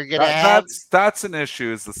oil, you're going to have... That's an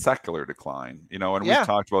issue, is the secular decline, and we've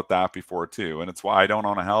talked about that before too. And it's why I don't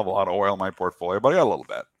own a hell of a lot of oil in my portfolio, but I got a little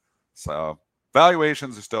bit. So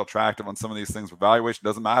valuations are still attractive on some of these things, but valuation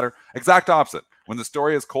doesn't matter. Exact opposite. When the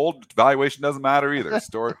story is cold, valuation doesn't matter either.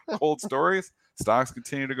 Cold stories, stocks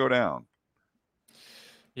continue to go down.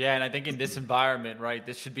 Yeah, and I think in this environment, right,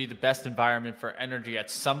 this should be the best environment for energy. At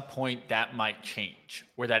some point, that might change,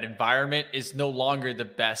 where that environment is no longer the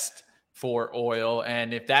best for oil.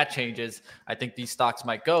 And if that changes, I think these stocks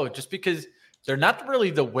might go, just because they're not really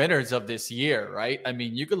the winners of this year, right? I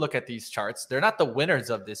mean, you could look at these charts. They're not the winners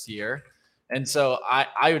of this year. And so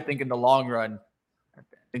I would think in the long run, I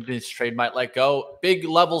think this trade might let go. Big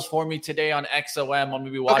levels for me today on XOM. I'm going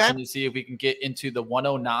to be watching to see if we can get into the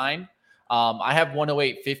 109. I have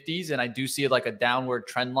 108.50s, and I do see like a downward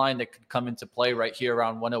trend line that could come into play right here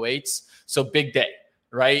around 108s. So big day,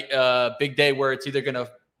 right? Big day where it's either going to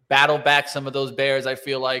battle back some of those bears, I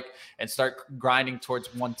feel like, and start grinding towards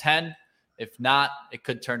 110. If not, it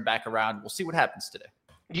could turn back around. We'll see what happens today.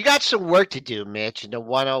 You got some work to do, Mitch. The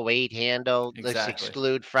 108 handle. Exactly. Let's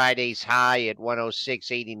exclude Friday's high at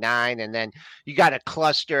 106.89, and then you got a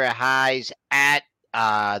cluster of highs at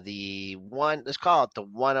let's call it the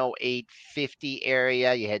 108.50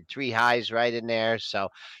 area. You had 3 highs right in there. So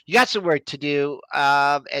you got some work to do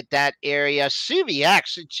at that area.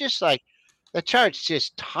 CVX, it's just like the chart's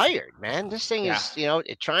just tired, man. This thing Yeah.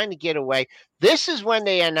 is, trying to get away. This is when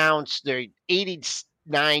they announced their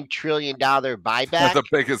 $89 trillion buyback. The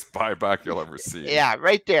biggest buyback you'll ever see. Yeah,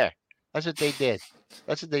 right there. That's what they did.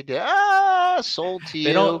 Sold to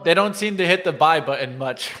you. They don't seem to hit the buy button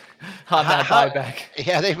much on that buyback.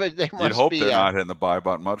 Yeah, they must You'd hope be. they're not hitting the buy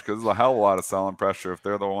button much because there's a hell of a lot of selling pressure if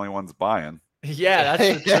they're the only ones buying. Yeah,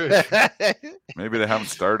 that's the truth. Maybe they haven't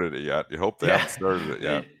started it yet. You hope they haven't started it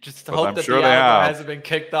yet. Just But hope I'm that sure the they algo have. hasn't been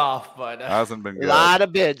kicked off, but Hasn't been A good. lot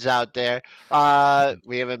of bids out there.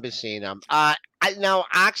 We haven't been seeing them. Now,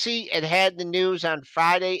 Oxy, it had the news on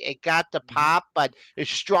Friday. It got the pop, but as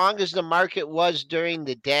strong as the market was during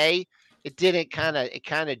the day, it didn't it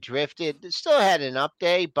kind of drifted. It still had an up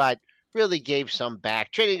day, but really gave some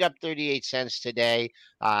back. Trading up 38 cents today.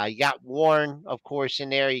 You got Warren, of course, in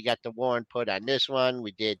there. You got the Warren put on this one.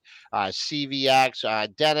 We did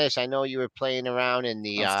CVX. Dennis, I know you were playing around in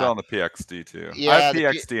the. I'm still on the PXD too. yeah, I have the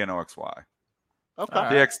PXD and OXY. Okay. All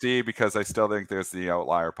right. PXD because I still think there's the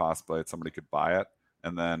outlier possibility that somebody could buy it,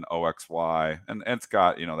 and then OXY, and it's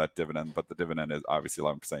got that dividend, but the dividend is obviously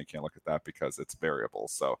 11%. You can't look at that because it's variable,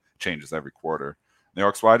 so it changes every quarter. And the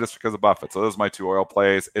OXY just because of Buffett. So those are my 2 oil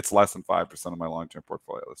plays. It's less than 5% of my long-term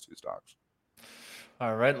portfolio. Those 2 stocks.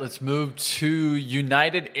 all right, let's move to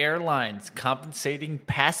United Airlines compensating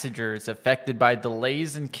passengers affected by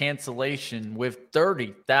delays and cancellation with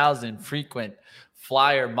 30,000 frequent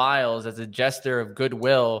flyer miles as a gesture of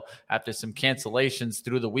goodwill after some cancellations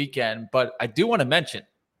through the weekend. But I do want to mention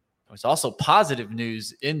there's also positive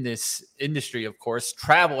news in this industry, of course.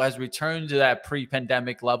 Travel has returned to that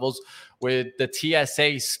pre-pandemic levels with the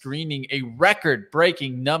TSA screening a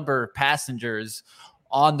record-breaking number of passengers.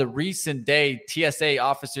 On the recent day, TSA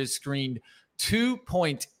officers screened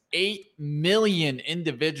 2.8 million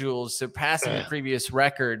individuals, surpassing the previous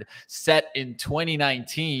record set in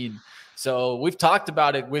 2019. So we've talked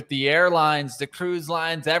about it with the airlines, the cruise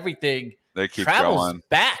lines, everything. They keep Travel's going.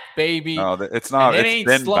 back, baby. No, it's not. And it It's ain't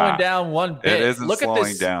been slowing back. down one bit. It isn't Look at slowing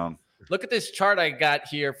this. down. Look at this chart I got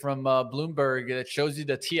here from Bloomberg that shows you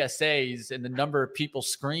the TSAs and the number of people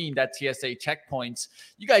screened at TSA checkpoints.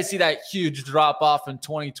 You guys see that huge drop off in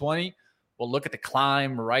 2020? Well, look at the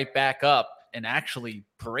climb right back up and actually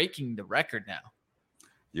breaking the record now.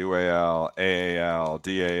 UAL, AAL,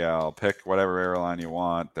 DAL, pick whatever airline you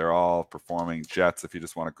want. They're all performing. Jets, if you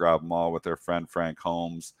just want to grab them all with their friend Frank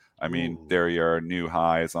Holmes. I mean, there you are, new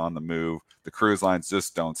highs on the move. The cruise lines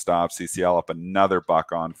just don't stop. CCL up another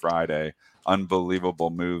buck on Friday.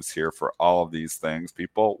 Unbelievable moves here for all of these things.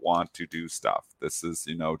 People want to do stuff. This is,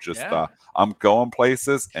 I'm going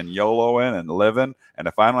places and YOLOing and living. And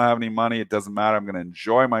if I don't have any money, it doesn't matter. I'm going to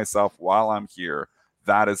enjoy myself while I'm here.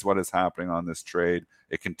 That is what is happening on this trade.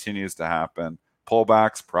 It continues to happen.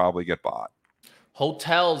 Pullbacks probably get bought.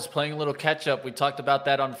 Hotels playing a little catch up. We talked about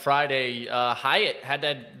that on Friday. Hyatt had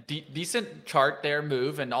that decent chart there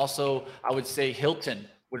move. And also, I would say Hilton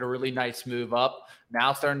with a really nice move up.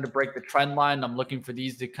 Now starting to break the trend line. I'm looking for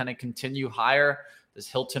these to kind of continue higher. Does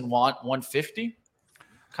Hilton want 150?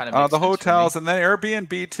 Kind of the hotels and then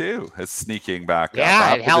Airbnb too is sneaking back up.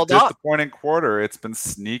 Yeah, it held up. Disappointing quarter. It's been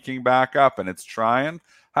sneaking back up and it's trying.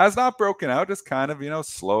 Has not broken out. Just kind of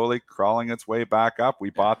slowly crawling its way back up.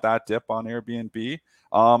 We bought that dip on Airbnb.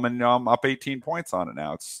 And I'm up 18 points on it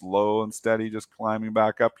now. It's slow and steady, just climbing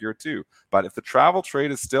back up here too. But if the travel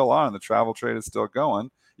trade is still on, the travel trade is still going,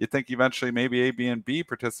 you think eventually maybe Airbnb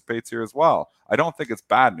participates here as well. I don't think it's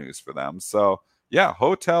bad news for them. So yeah,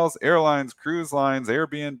 hotels, airlines, cruise lines,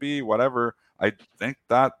 Airbnb, whatever. I think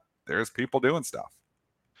that there's people doing stuff.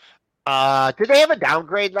 Did they have a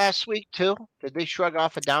downgrade last week too? Did they shrug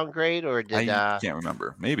off a downgrade or did I can't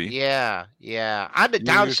remember. Maybe. Yeah. On the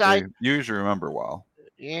downside. You usually remember well.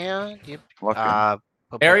 Yeah.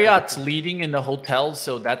 Marriott's leading in the hotels,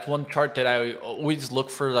 so that's one chart that I always look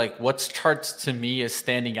for. Like, what's charts to me is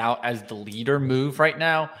standing out as the leader move right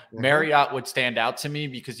now. Mm-hmm. Marriott would stand out to me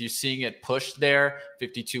because you're seeing it push there,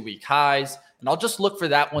 52-week highs, and I'll just look for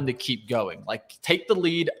that one to keep going. Like, take the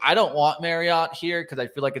lead. I don't want Marriott here because I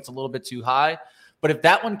feel like it's a little bit too high, but if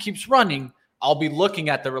that one keeps running, I'll be looking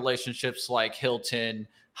at the relationships like Hilton,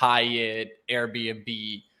 Hyatt,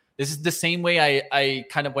 Airbnb. This is the same way I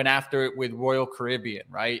kind of went after it with Royal Caribbean,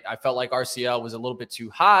 right? I felt like RCL was a little bit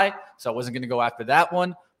too high, so I wasn't going to go after that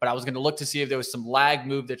one, but I was going to look to see if there was some lag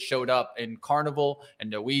move that showed up in Carnival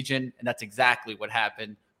and Norwegian, and that's exactly what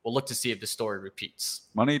happened we'll look to see if the story repeats.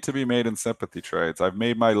 Money to be made in sympathy trades. I've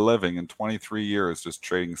made my living in 23 years just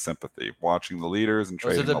trading sympathy, watching the leaders and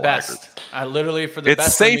Those trading are the laggards. best. I literally for the It's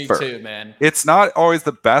best safer. for me too, man. It's not always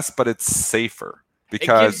the best, but it's safer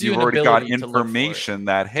because you you've an already got ability to look for it. information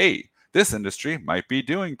that, hey, this industry might be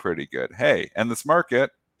doing pretty good. Hey, and this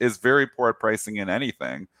market is very poor at pricing in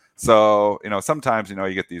anything. So, sometimes,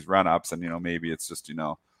 you get these run-ups and, maybe it's just,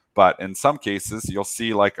 but in some cases, you'll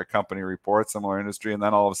see like a company report, similar industry, and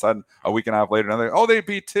then all of a sudden, a week and a half later, they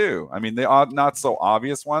beat too. I mean, they are not so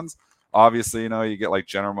obvious ones. Obviously, you get like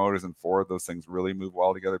General Motors and Ford. Those things really move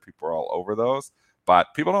well together. People are all over those.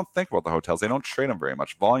 But people don't think about the hotels. They don't trade them very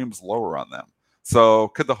much. Volume's lower on them. So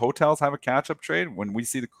could the hotels have a catch-up trade when we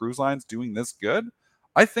see the cruise lines doing this good?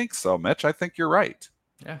 I think so, Mitch. I think you're right.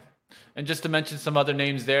 Yeah. And just to mention some other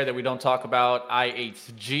names there that we don't talk about,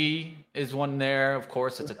 IHG is one there. Of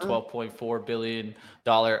course, it's a $12.4 billion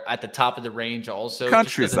at the top of the range also. What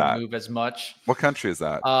country is that? Move as much. What country is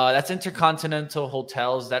that? That's Intercontinental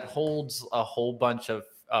Hotels. That holds a whole bunch of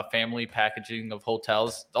family packaging of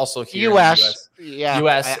hotels. Also here U.S. in the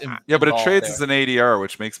U.S. Yeah, but it trades as an ADR,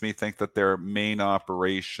 which makes me think that their main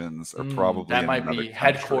operations are probably that in might another be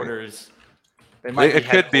country. Headquarters. It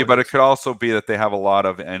could be, but it could also be that they have a lot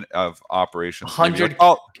of operations. 100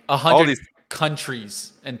 these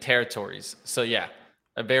countries and territories. So yeah,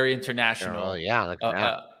 a very international. Oh yeah, look at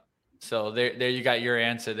that. So there you got your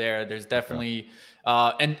answer there. There's definitely,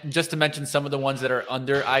 and just to mention some of the ones that are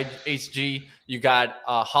under IHG, you got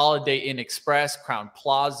Holiday Inn Express, Crown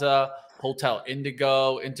Plaza, Hotel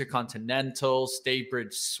Indigo, Intercontinental,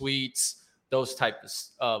 Staybridge Suites, those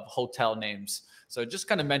types of hotel names. So just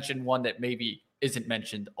kind of mention one that maybe isn't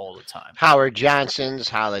mentioned all the time. Howard Johnson's,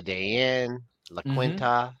 Holiday Inn, La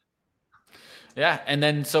Quinta. Yeah, and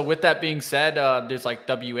then so with that being said, there's like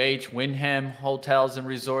WH, Wyndham Hotels and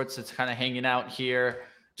Resorts that's kind of hanging out here.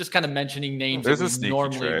 Just kind of mentioning names that we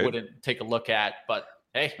normally wouldn't take a look at. But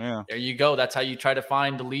hey, there you go. That's how you try to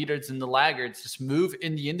find the leaders and the laggards. Just move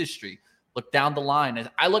in the industry. Look down the line. And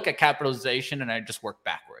I look at capitalization and I just work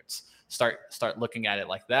backwards. Start looking at it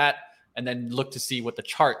like that. And then look to see what the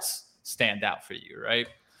charts stand out for you, right?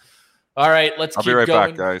 All right, I'll be right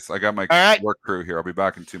back, guys. I got my work crew here. I'll be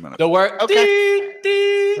back in 2 minutes. The work. Okay.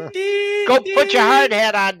 Go put your hard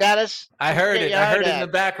hat on, Dennis. I heard it. I heard it in the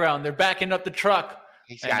background. They're backing up the truck.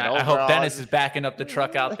 I hope Dennis is backing up the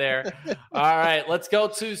truck out there. All right, let's go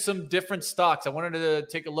to some different stocks. I wanted to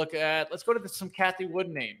take a look at, let's go to some Cathie Wood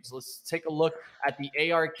names. Let's take a look at the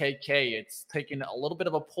ARKK. It's taken a little bit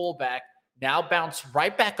of a pullback. Now bounce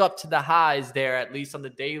right back up to the highs there, at least on the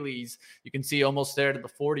dailies. You can see almost there to the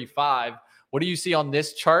 45. What do you see on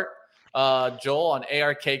this chart, Joel, on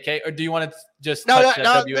ARKK? Or do you want to just touch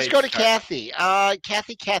no, WH let's go to chart? Kathy.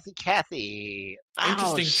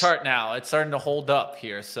 Interesting chart now. It's starting to hold up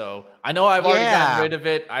here. So I know I've already gotten rid of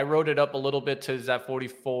it. I wrote it up a little bit to that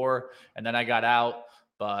 44, and then I got out.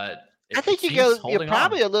 But I think you're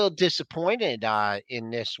probably a little disappointed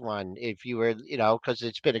in this one if you were, because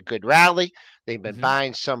it's been a good rally. They've been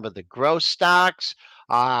buying some of the growth stocks.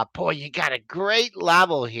 Boy, you got a great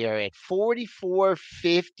level here at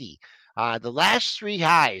 44.50. The last three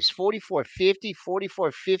highs, 44.50,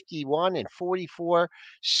 44.51, and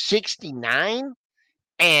 44.69.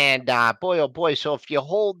 And boy, oh boy. So if you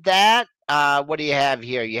hold that, what do you have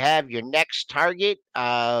here? You have your next target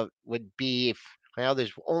would be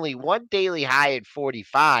there's only one daily high at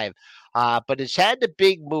 45, but it's had the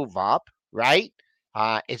big move up, right?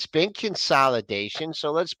 It's been consolidation,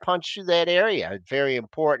 so let's punch through that area. Very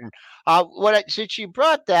important. Since you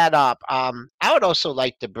brought that up, I would also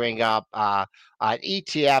like to bring up an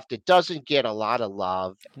ETF that doesn't get a lot of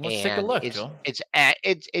love. Let's take a look. It's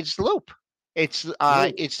Loop. It's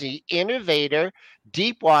the Innovator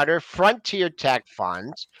Deepwater Frontier Tech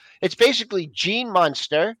Funds. It's basically Gene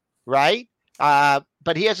Munster, right?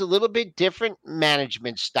 But he has a little bit different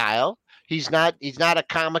management style. He's not a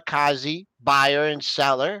kamikaze buyer and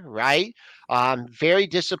seller, right? Very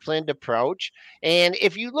disciplined approach. And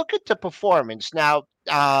if you look at the performance now,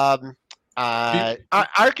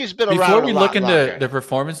 ARK has been around. Before we look into the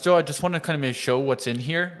performance, Joe, I just want to kind of show what's in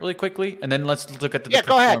here really quickly, and then let's look at the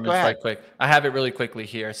performance right quick. I have it really quickly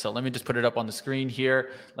here, so let me just put it up on the screen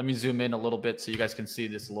here. Let me zoom in a little bit so you guys can see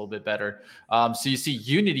this a little bit better. So you see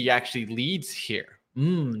Unity actually leads here.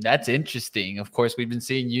 That's interesting. Of course, we've been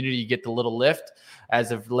seeing Unity get the little lift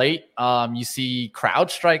as of late. You see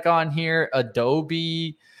CrowdStrike on here,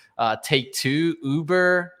 Adobe, Take-Two,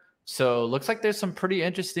 Uber. So looks like there's some pretty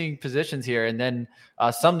interesting positions here, and then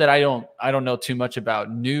some that I don't know too much about.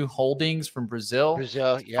 New Holdings from Brazil,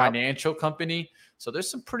 yeah. Financial company. So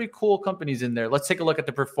there's some pretty cool companies in there. Let's take a look at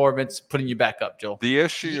the performance, putting you back up, Joel. The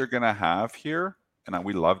issue you're going to have here, and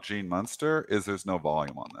we love Gene Munster, is there's no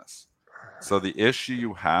volume on this. So the issue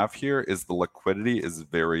you have here is the liquidity is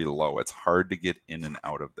very low. It's hard to get in and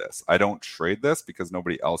out of this. I don't trade this because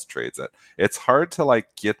nobody else trades it. It's hard to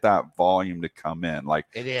like get that volume to come in. Like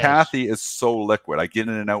Kathy is so liquid. I get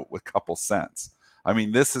in and out with a couple cents. I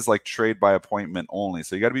mean, this is like trade by appointment only.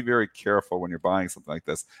 So you got to be very careful when you're buying something like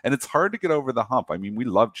this. And it's hard to get over the hump. I mean, we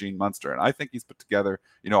love Gene Munster, and I think he's put together,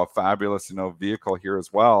 a fabulous, vehicle here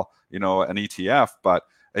as well, an ETF, but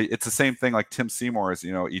it's the same thing like Tim Seymour's,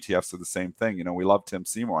 ETFs are the same thing. We love Tim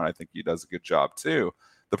Seymour, and I think he does a good job too.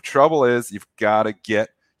 The trouble is you've got to get,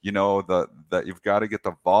 you've got to get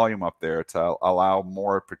the volume up there to allow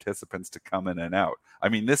more participants to come in and out. I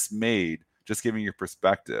mean, this made, just giving you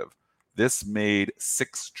perspective, this made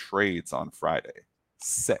 6 trades on Friday.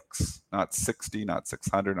 6, not 60, not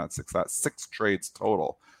 600, not 6 trades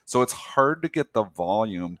total. So it's hard to get the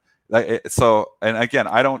volume. So, and again,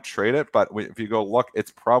 I don't trade it, but if you go look,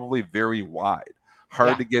 it's probably very wide,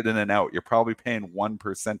 hard to get in and out. You're probably paying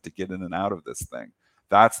 1% to get in and out of this thing.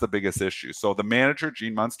 That's the biggest issue. So the manager,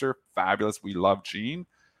 Gene Munster, fabulous. We love Gene.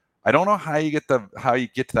 I don't know how you get to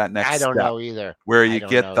that next step. I don't know either. Where you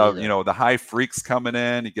get the high freaks coming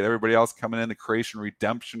in, you get everybody else coming in, the creation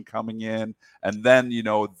redemption coming in, and then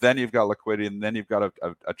then you've got liquidity, and then you've got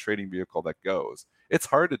a trading vehicle that goes. It's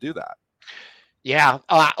hard to do that. Yeah.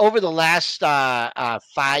 Over the last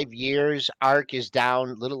 5 years, ARK is down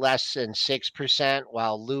a little less than 6%,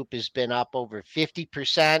 while Loop has been up over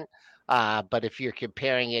 50%. But if you're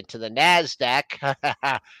comparing it to the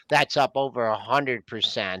NASDAQ, that's up over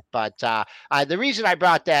 100%. But the reason I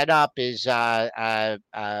brought that up is my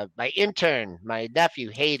intern, my nephew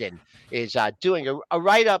Hayden, is doing a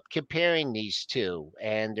write-up comparing these two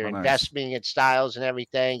and their investment styles and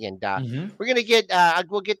everything. And we're going to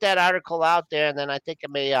we'll get that article out there. And then I think I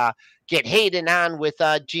may get Hayden on with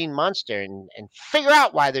Gene Munster and figure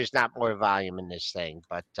out why there's not more volume in this thing.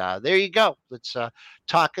 But there you go. Let's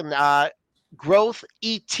talk growth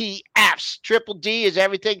ETFs. Triple D, is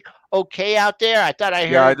everything okay out there? I thought I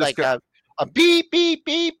heard a beep, beep,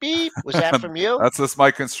 beep, beep. Was that from you? That's just my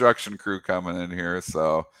construction crew coming in here.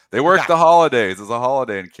 So they work the holidays. There's a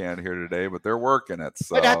holiday in Canada here today, but they're working it.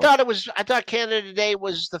 So but I thought Canada Day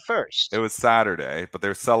was the first. It was Saturday, but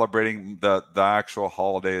they're celebrating the actual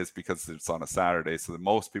holidays because it's on a Saturday. So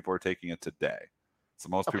most people are taking it today. So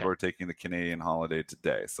most people are taking the Canadian holiday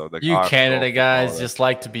today. So you Canada guys just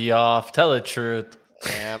like to be off. Tell the truth.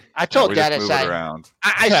 Yeah, I told Dennis I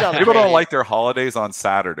people don't like their holidays on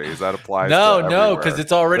Saturdays. That applies. No, because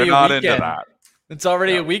it's already a weekend. Into that. It's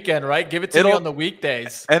already a weekend, right? Give it to me on the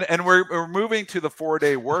weekdays. And we're moving to the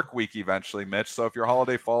 4-day work week eventually, Mitch. So if your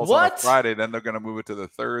holiday falls on a Friday, then they're going to move it to the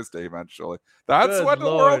Thursday eventually. That's what the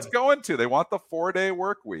world's going to. They want the 4-day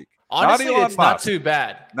work week. Honestly, it's not too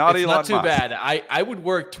bad. It's not too bad. I would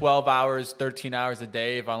work 12 hours, 13 hours a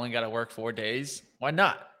day if I only got to work 4 days. Why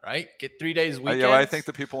not? Right? Get 3 days weekends. I think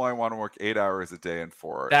the people only want to work 8 hours a day and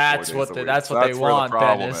 4. That's what they want,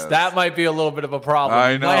 Dennis. That might be a little bit of a problem.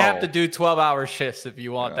 I know. You might have to do 12-hour shifts if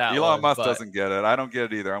you want that. Elon Musk doesn't get it. I don't get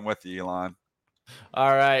it either. I'm with you, Elon.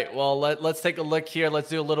 All right. Well, let's take a look here. Let's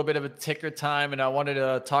do a little bit of a ticker time. And I wanted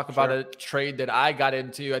to talk about a trade that I got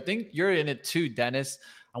into. I think you're in it too, Dennis.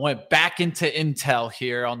 I went back into Intel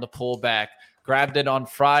here on the pullback. Grabbed it on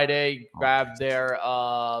Friday. Grabbed their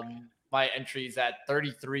my entries at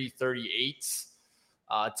 33.38.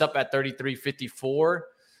 It's up at 33.54.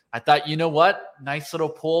 I thought, you know what? Nice little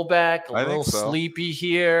pullback. A little sleepy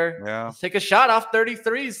here. Yeah. Let's take a shot off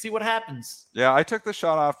 33, see what happens. Yeah, I took the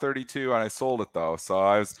shot off 32 and I sold it though. So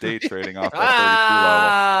I was day trading off that 32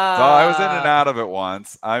 level. So I was in and out of it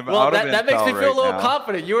once. That makes me feel a little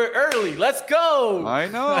confident. You were early. Let's go. I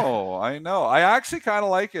know. I actually kind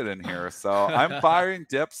of like it in here. So I'm buying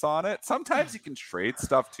dips on it. Sometimes you can trade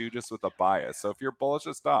stuff too, just with a bias. So if you're bullish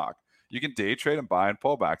a stock, you can day trade and buy and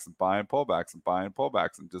pullbacks and buy and pullbacks and buy and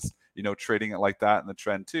pullbacks and just, trading it like that in the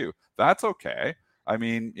trend too. That's okay. I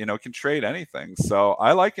mean, can trade anything. So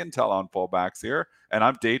I like Intel on pullbacks here, and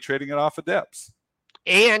I'm day trading it off of dips.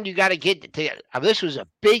 And you got to get to this was a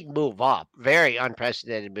big move up, very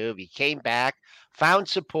unprecedented move. He came back, found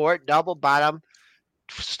support, double bottom,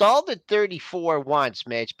 stalled at 34 once,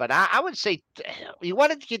 Mitch, but I would say you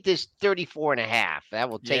wanted to get this 34.5. That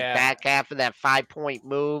will take back half of that 5-point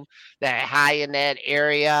move, that high in that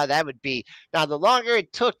area. That would be now the longer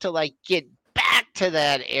it took to get back to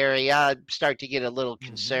that area, I'd start to get a little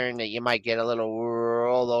concerned that you might get a little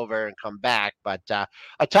rollover and come back. But a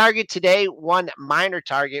target today, one minor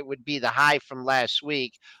target would be the high from last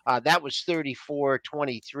week. That was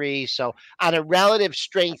 34.23. So on a relative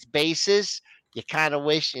strength basis, you kind of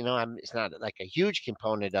wish, it's not like a huge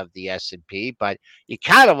component of the S&P, but you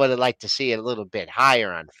kind of would have liked to see it a little bit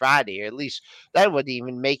higher on Friday, or at least that would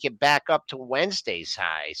even make it back up to Wednesday's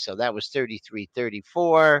high. So that was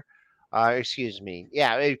 33.34. Excuse me.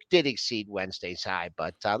 Yeah, it did exceed Wednesday's high,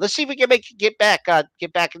 but let's see if we can get back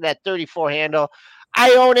in that 34 handle.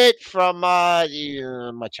 I own it from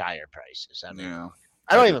much higher prices. I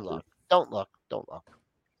don't even look. Don't look.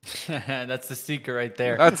 That's the secret right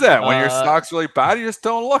there. That's it. When your stock's really bad, you just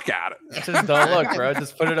don't look at it. Just don't look, bro.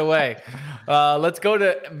 Just put it away. Let's go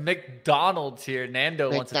to McDonald's here.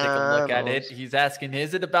 Nando wants to take a look at it. He's asking,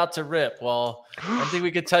 is it about to rip? Well, I think we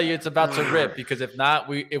could tell you it's about to rip, because if not,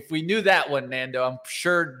 if we knew that one, Nando, I'm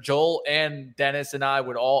sure Joel and Dennis and I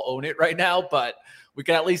would all own it right now, but we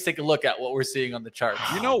can at least take a look at what we're seeing on the chart.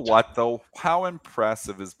 You know what, though? How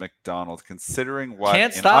impressive is McDonald's, considering what?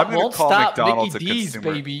 Can't stop, won't stop. McDonald's Mickey D's,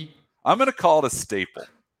 baby. I'm going to call it a staple.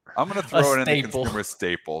 I'm going to throw it in the consumer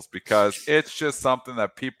staples, because it's just something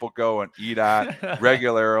that people go and eat at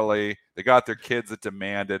regularly. They got their kids that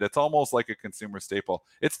demand it. It's almost like a consumer staple.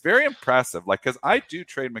 It's very impressive. Because I do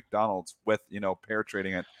trade McDonald's with, pair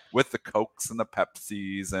trading it with the Cokes and the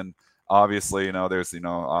Pepsis, and obviously, there's,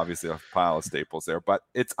 obviously a pile of staples there, but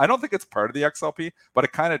I don't think it's part of the XLP, but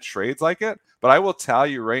it kind of trades like it. But I will tell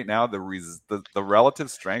you right now, the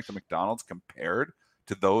relative strength of McDonald's compared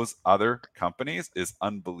to those other companies is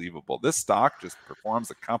unbelievable. This stock just performs.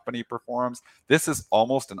 The company performs. This is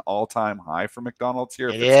almost an all-time high for McDonald's here.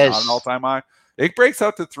 If it's not an all-time high, it breaks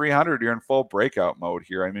out to 300. You're in full breakout mode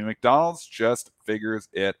here. I mean, McDonald's just figures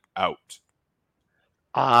it out.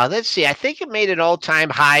 Let's see. I think it made an all-time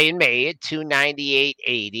high in May at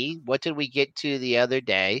 298.80. What did we get to the other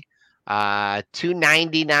day?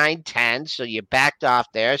 299.10. So you backed off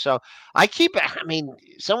there. So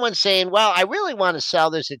someone's saying, well, I really want to sell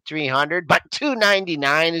this at 300, but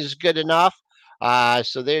 299 is good enough.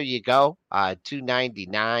 So there you go.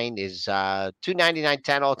 299 is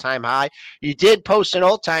 299.10 all-time high. You did post an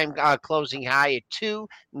all-time closing high at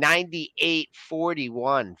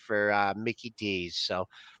 298.41 for Mickey D's. So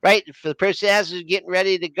right, for the person that is getting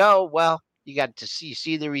ready to go, well, you got to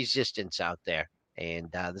see the resistance out there. And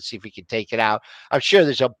let's see if we can take it out. I'm sure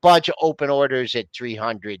there's a bunch of open orders at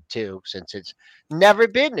 300 too, since it's never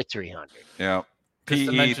been to 300. Yeah.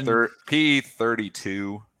 PE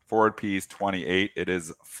 32. Forward PE is 28. It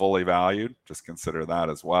is fully valued. Just consider that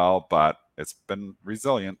as well. But it's been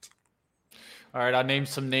resilient. All right, I'll name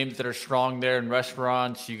some names that are strong there in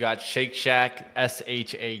restaurants. You got Shake Shack,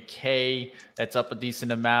 SHAK. That's up a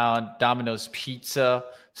decent amount. Domino's Pizza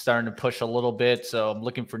starting to push a little bit. So I'm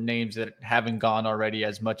looking for names that haven't gone already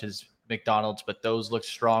as much as McDonald's, but those look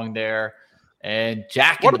strong there. And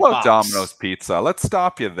Jack in the Box. What about Domino's Pizza? Let's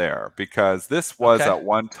stop you there, because this was at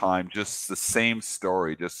one time just the same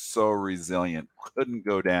story, just so resilient, couldn't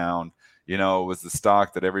go down. It was the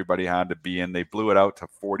stock that everybody had to be in. They blew it out to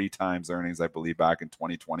 40 times earnings, I believe, back in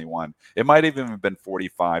 2021. It might even have been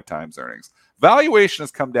 45 times earnings. Valuation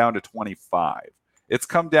has come down to 25. It's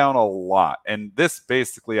come down a lot. And this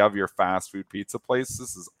basically, of your fast food pizza place,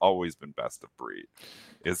 this has always been best of breed.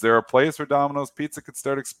 Is there a place where Domino's Pizza could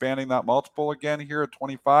start expanding that multiple again here at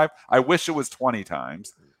 25? I wish it was 20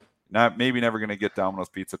 times. Maybe never going to get Domino's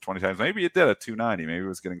Pizza 20 times. Maybe it did at 290. Maybe it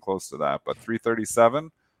was getting close to that. But 337,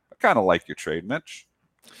 I kind of like your trade, Mitch.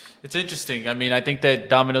 It's interesting. I mean, I think that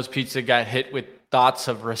Domino's Pizza got hit with thoughts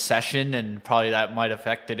of recession, and probably that might have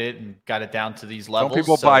affected it and got it down to these levels. Don't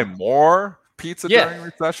people buy more pizza during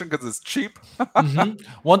recession because it's cheap?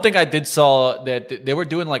 One thing I did saw that they were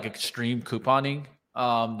doing like extreme couponing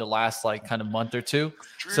the last kind of month or two.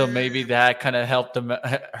 So maybe that kind of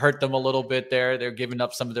hurt them a little bit there. They're giving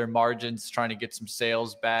up some of their margins, trying to get some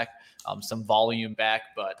sales back, some volume back.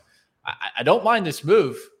 But I don't mind this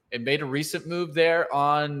move. It made a recent move there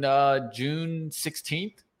on June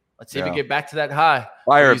 16th. Let's see if we get back to that high.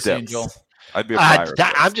 Fire dips. I'd be a fire.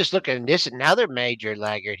 I'm just looking at this. Another major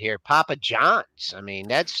laggard here, Papa John's. I mean,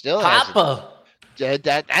 that still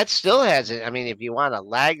that still has it. I mean, if you want a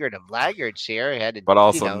laggard of laggards here, but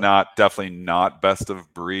also definitely not best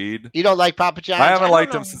of breed. You don't like Papa John's? I haven't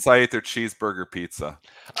liked them since I ate their cheeseburger pizza.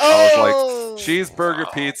 I was like,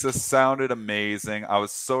 cheeseburger pizza sounded amazing. I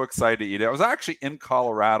was so excited to eat it. I was actually in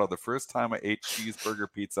Colorado the first time I ate cheeseburger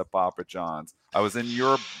pizza at Papa John's. I was in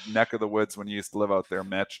your neck of the woods when you used to live out there,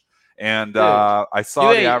 Mitch. And I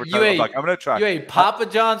saw the advertisement. I was like, I'm going to try. You ate Papa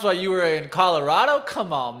John's while you were in Colorado?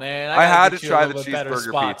 Come on, man. I had to try the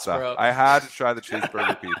cheeseburger pizza. I had to try the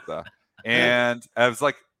cheeseburger pizza. And I was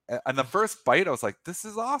like, And the first bite, I was like, this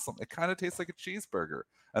is awesome. It kind of tastes like a cheeseburger.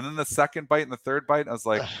 And then the second bite and the third bite, I was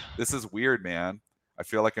like, this is weird, man. I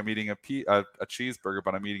feel like I'm eating a cheeseburger,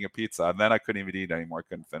 but I'm eating a pizza. And then I couldn't even eat anymore.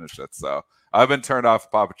 Couldn't finish it. So I've been turned off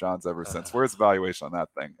of Papa John's ever since. Where's the valuation on that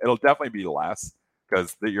thing? It'll definitely be less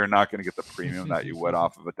because you're not going to get the premium that you would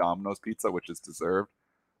off of a Domino's pizza, which is deserved.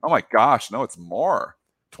 Oh my gosh, no, it's more.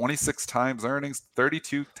 26 times earnings,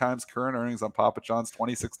 32 times current earnings on Papa John's,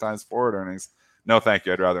 26 times forward earnings. No, thank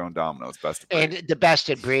you. I'd rather own Domino's. Best of breed. And the best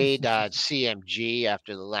of breed, CMG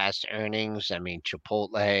after the last earnings. I mean,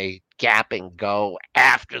 Chipotle, Gap and Go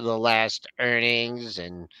after the last earnings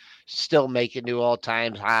and still making new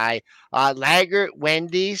all-time high. Laggard,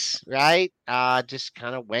 Wendy's, right? Just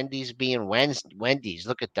kind of Wendy's being Wendy's.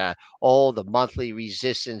 Look at the monthly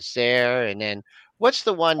resistance there. And then what's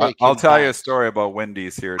the one that I'll tell you a story about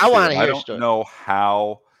Wendy's here. I want to hear I don't know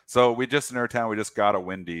how. So we just in our town, we just got a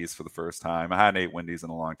Wendy's for the first time. I hadn't ate Wendy's in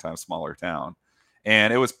a long time, smaller town.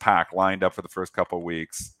 And it was packed, lined up for the first couple of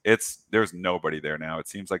weeks. There's nobody there now. It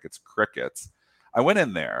seems like it's crickets. I went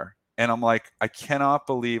in there and I'm like, I cannot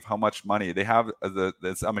believe how much money they have.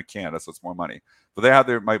 I'm in Canada, so it's more money. But they have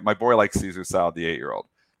my boy likes Caesar salad, the 8-year-old.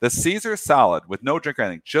 The Caesar salad with no drink or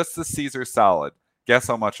anything, just the Caesar salad. Guess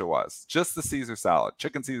how much it was? Just the Caesar salad,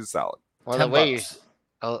 chicken Caesar salad. Well, the way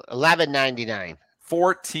 $11.99.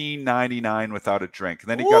 $14.99 without a drink. And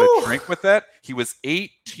then he got a drink with it. He was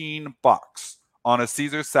 $18 on a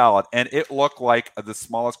Caesar salad, and it looked like the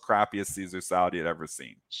smallest, crappiest Caesar salad you'd ever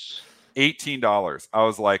seen. $18. I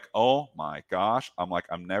was like, oh my gosh. I'm like,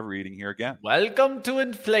 I'm never eating here again. Welcome to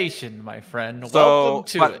inflation, my friend. Welcome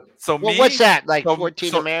to it. So what's that? Like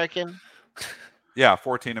 14 American? Yeah,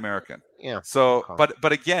 14 American. Yeah. So,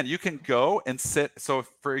 but again, you can go and sit. So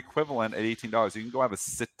for equivalent at $18, you can go have a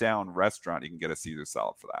sit-down restaurant. You can get a Caesar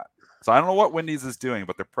salad for that. So I don't know what Wendy's is doing,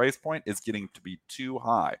 but their price point is getting to be too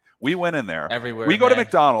high. We went in there. Everywhere. We go to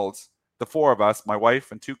McDonald's, the four of us, my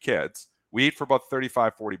wife and two kids. We eat for about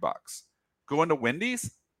 $35, $40. Go into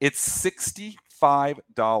Wendy's, it's $65.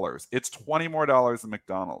 It's $20 more than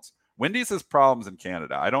McDonald's. Wendy's has problems in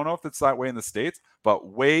Canada. I don't know if it's that way in the States, but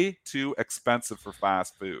way too expensive for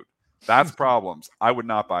fast food. That's problems. I would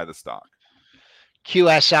not buy the stock.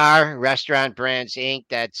 QSR, Restaurant Brands Inc.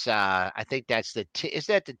 That's I think that's is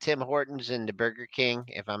that the Tim Hortons and the Burger King,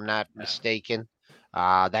 if I'm not mistaken.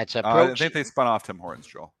 That's I think they spun off Tim Hortons,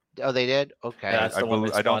 Joel. Oh, they did? Okay. Yeah,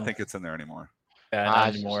 I don't think it's in there anymore. Yeah,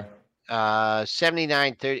 not anymore.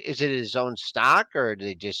 79.30. Is it his own stock or did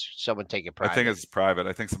they just someone take it private? I think it's private.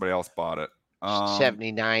 I think somebody else bought it.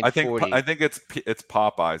 79.40. I think it's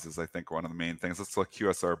Popeyes is I think one of the main things. Let's look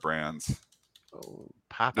QSR brands. Oh,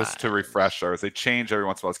 Popeyes. Just to refresh ours. They change every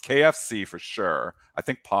once in a while. It's KFC for sure. I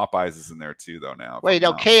think Popeyes is in there too though now. Wait,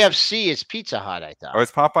 no, KFC is Pizza Hut, I thought. Oh,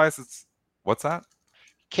 it's Popeyes. What's that?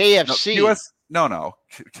 KFC. No.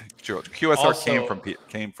 QSR also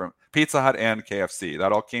came from Pizza Hut and KFC.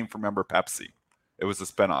 That all came from Pepsi. It was a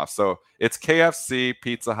spinoff. So it's KFC,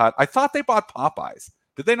 Pizza Hut. I thought they bought Popeyes.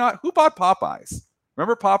 Did they not? Who bought Popeyes?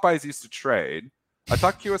 Remember Popeyes used to trade. I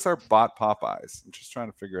thought QSR bought Popeyes. I'm just trying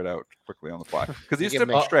to figure it out quickly on the fly. Because they used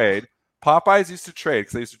to trade. Popeyes used to trade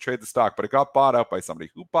because they used to trade the stock, but it got bought out by somebody.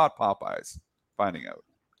 Who bought Popeyes? Finding out.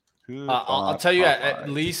 I'll tell you at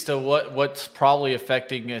least what's probably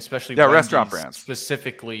affecting, especially restaurant brands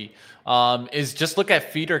specifically, is just look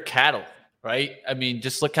at feeder cattle, right? I mean,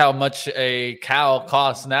 just look how much a cow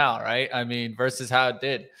costs now, right? I mean, versus how it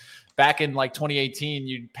did back in like 2018,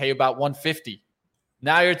 you'd pay about $150.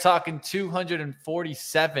 Now you're talking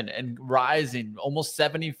 $247 and rising, almost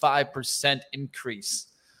 75% increase.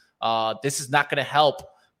 This is not going to help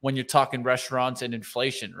when you're talking restaurants and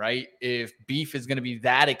inflation, right? If beef is going to be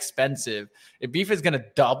that expensive, if beef is going to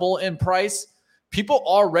double in price, people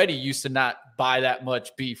already used to not buy that much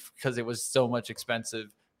beef because it was so much expensive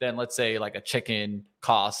than, let's say, like a chicken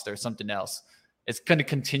cost or something else. It's going to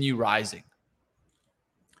continue rising.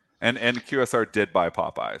 And QSR did buy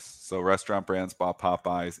Popeyes. So Restaurant Brands bought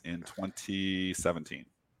Popeyes in 2017.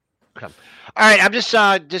 Okay. All right, I'm just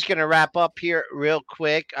going to wrap up here real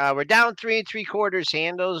quick. We're down 3 3/4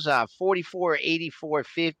 handles,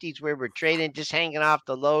 44.8450 is where we're trading, just hanging off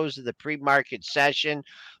the lows of the pre-market session, a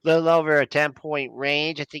little over a 10-point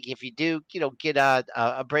range. I think if you do, get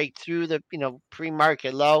a break through the,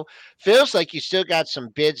 pre-market low, feels like you still got some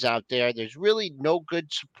bids out there. There's really no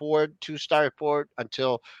good support to start for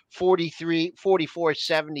until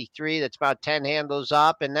 44.73. That's about 10 handles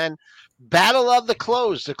up, and then battle of the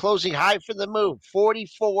closing high for the move,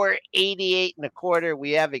 44.88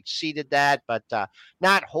 We have exceeded that, but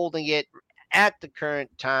not holding it at the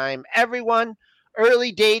current time. Everyone,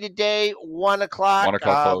 early day today, 1 o'clock. 1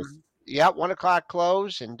 o'clock close. Yeah, 1 o'clock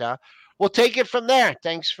close, and we'll take it from there.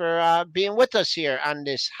 Thanks for being with us here on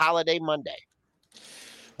this holiday Monday.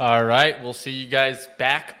 All right. We'll see you guys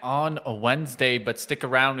back on a Wednesday, but stick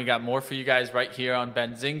around. We got more for you guys right here on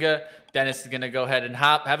Benzinga. Dennis is going to go ahead and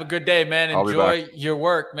hop. Have a good day, man. Enjoy your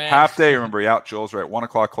work, man. Half day, remember. Yeah, Joel's right. 1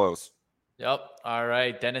 o'clock close. Yep. All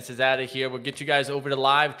right. Dennis is out of here. We'll get you guys over to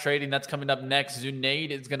live trading. That's coming up next. Zunaid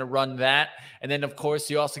is going to run that. And then, of course,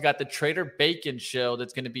 you also got the Trader Bacon show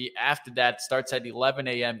that's going to be after that. Starts at 11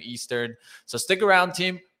 a.m. Eastern. So stick around,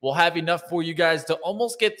 team. We'll have enough for you guys to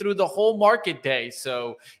almost get through the whole market day.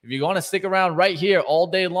 So if you want to stick around right here all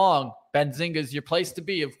day long, Benzinga is your place to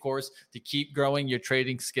be, of course, to keep growing your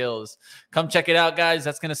trading skills. Come check it out, guys.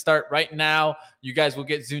 That's going to start right now. You guys will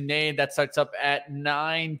get Zunaid. That starts up at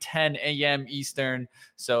 9:10 a.m. Eastern.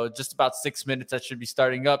 So just about 6 minutes that should be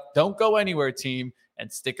starting up. Don't go anywhere, team,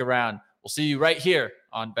 and stick around. We'll see you right here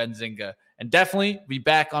on Benzinga. And definitely be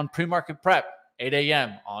back on Pre-Market Prep, 8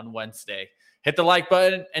 a.m. on Wednesday. Hit the like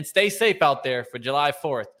button and stay safe out there for July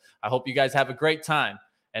 4th. I hope you guys have a great time.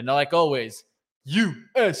 And like always,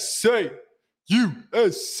 USA!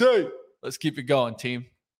 USA! Let's keep it going, team.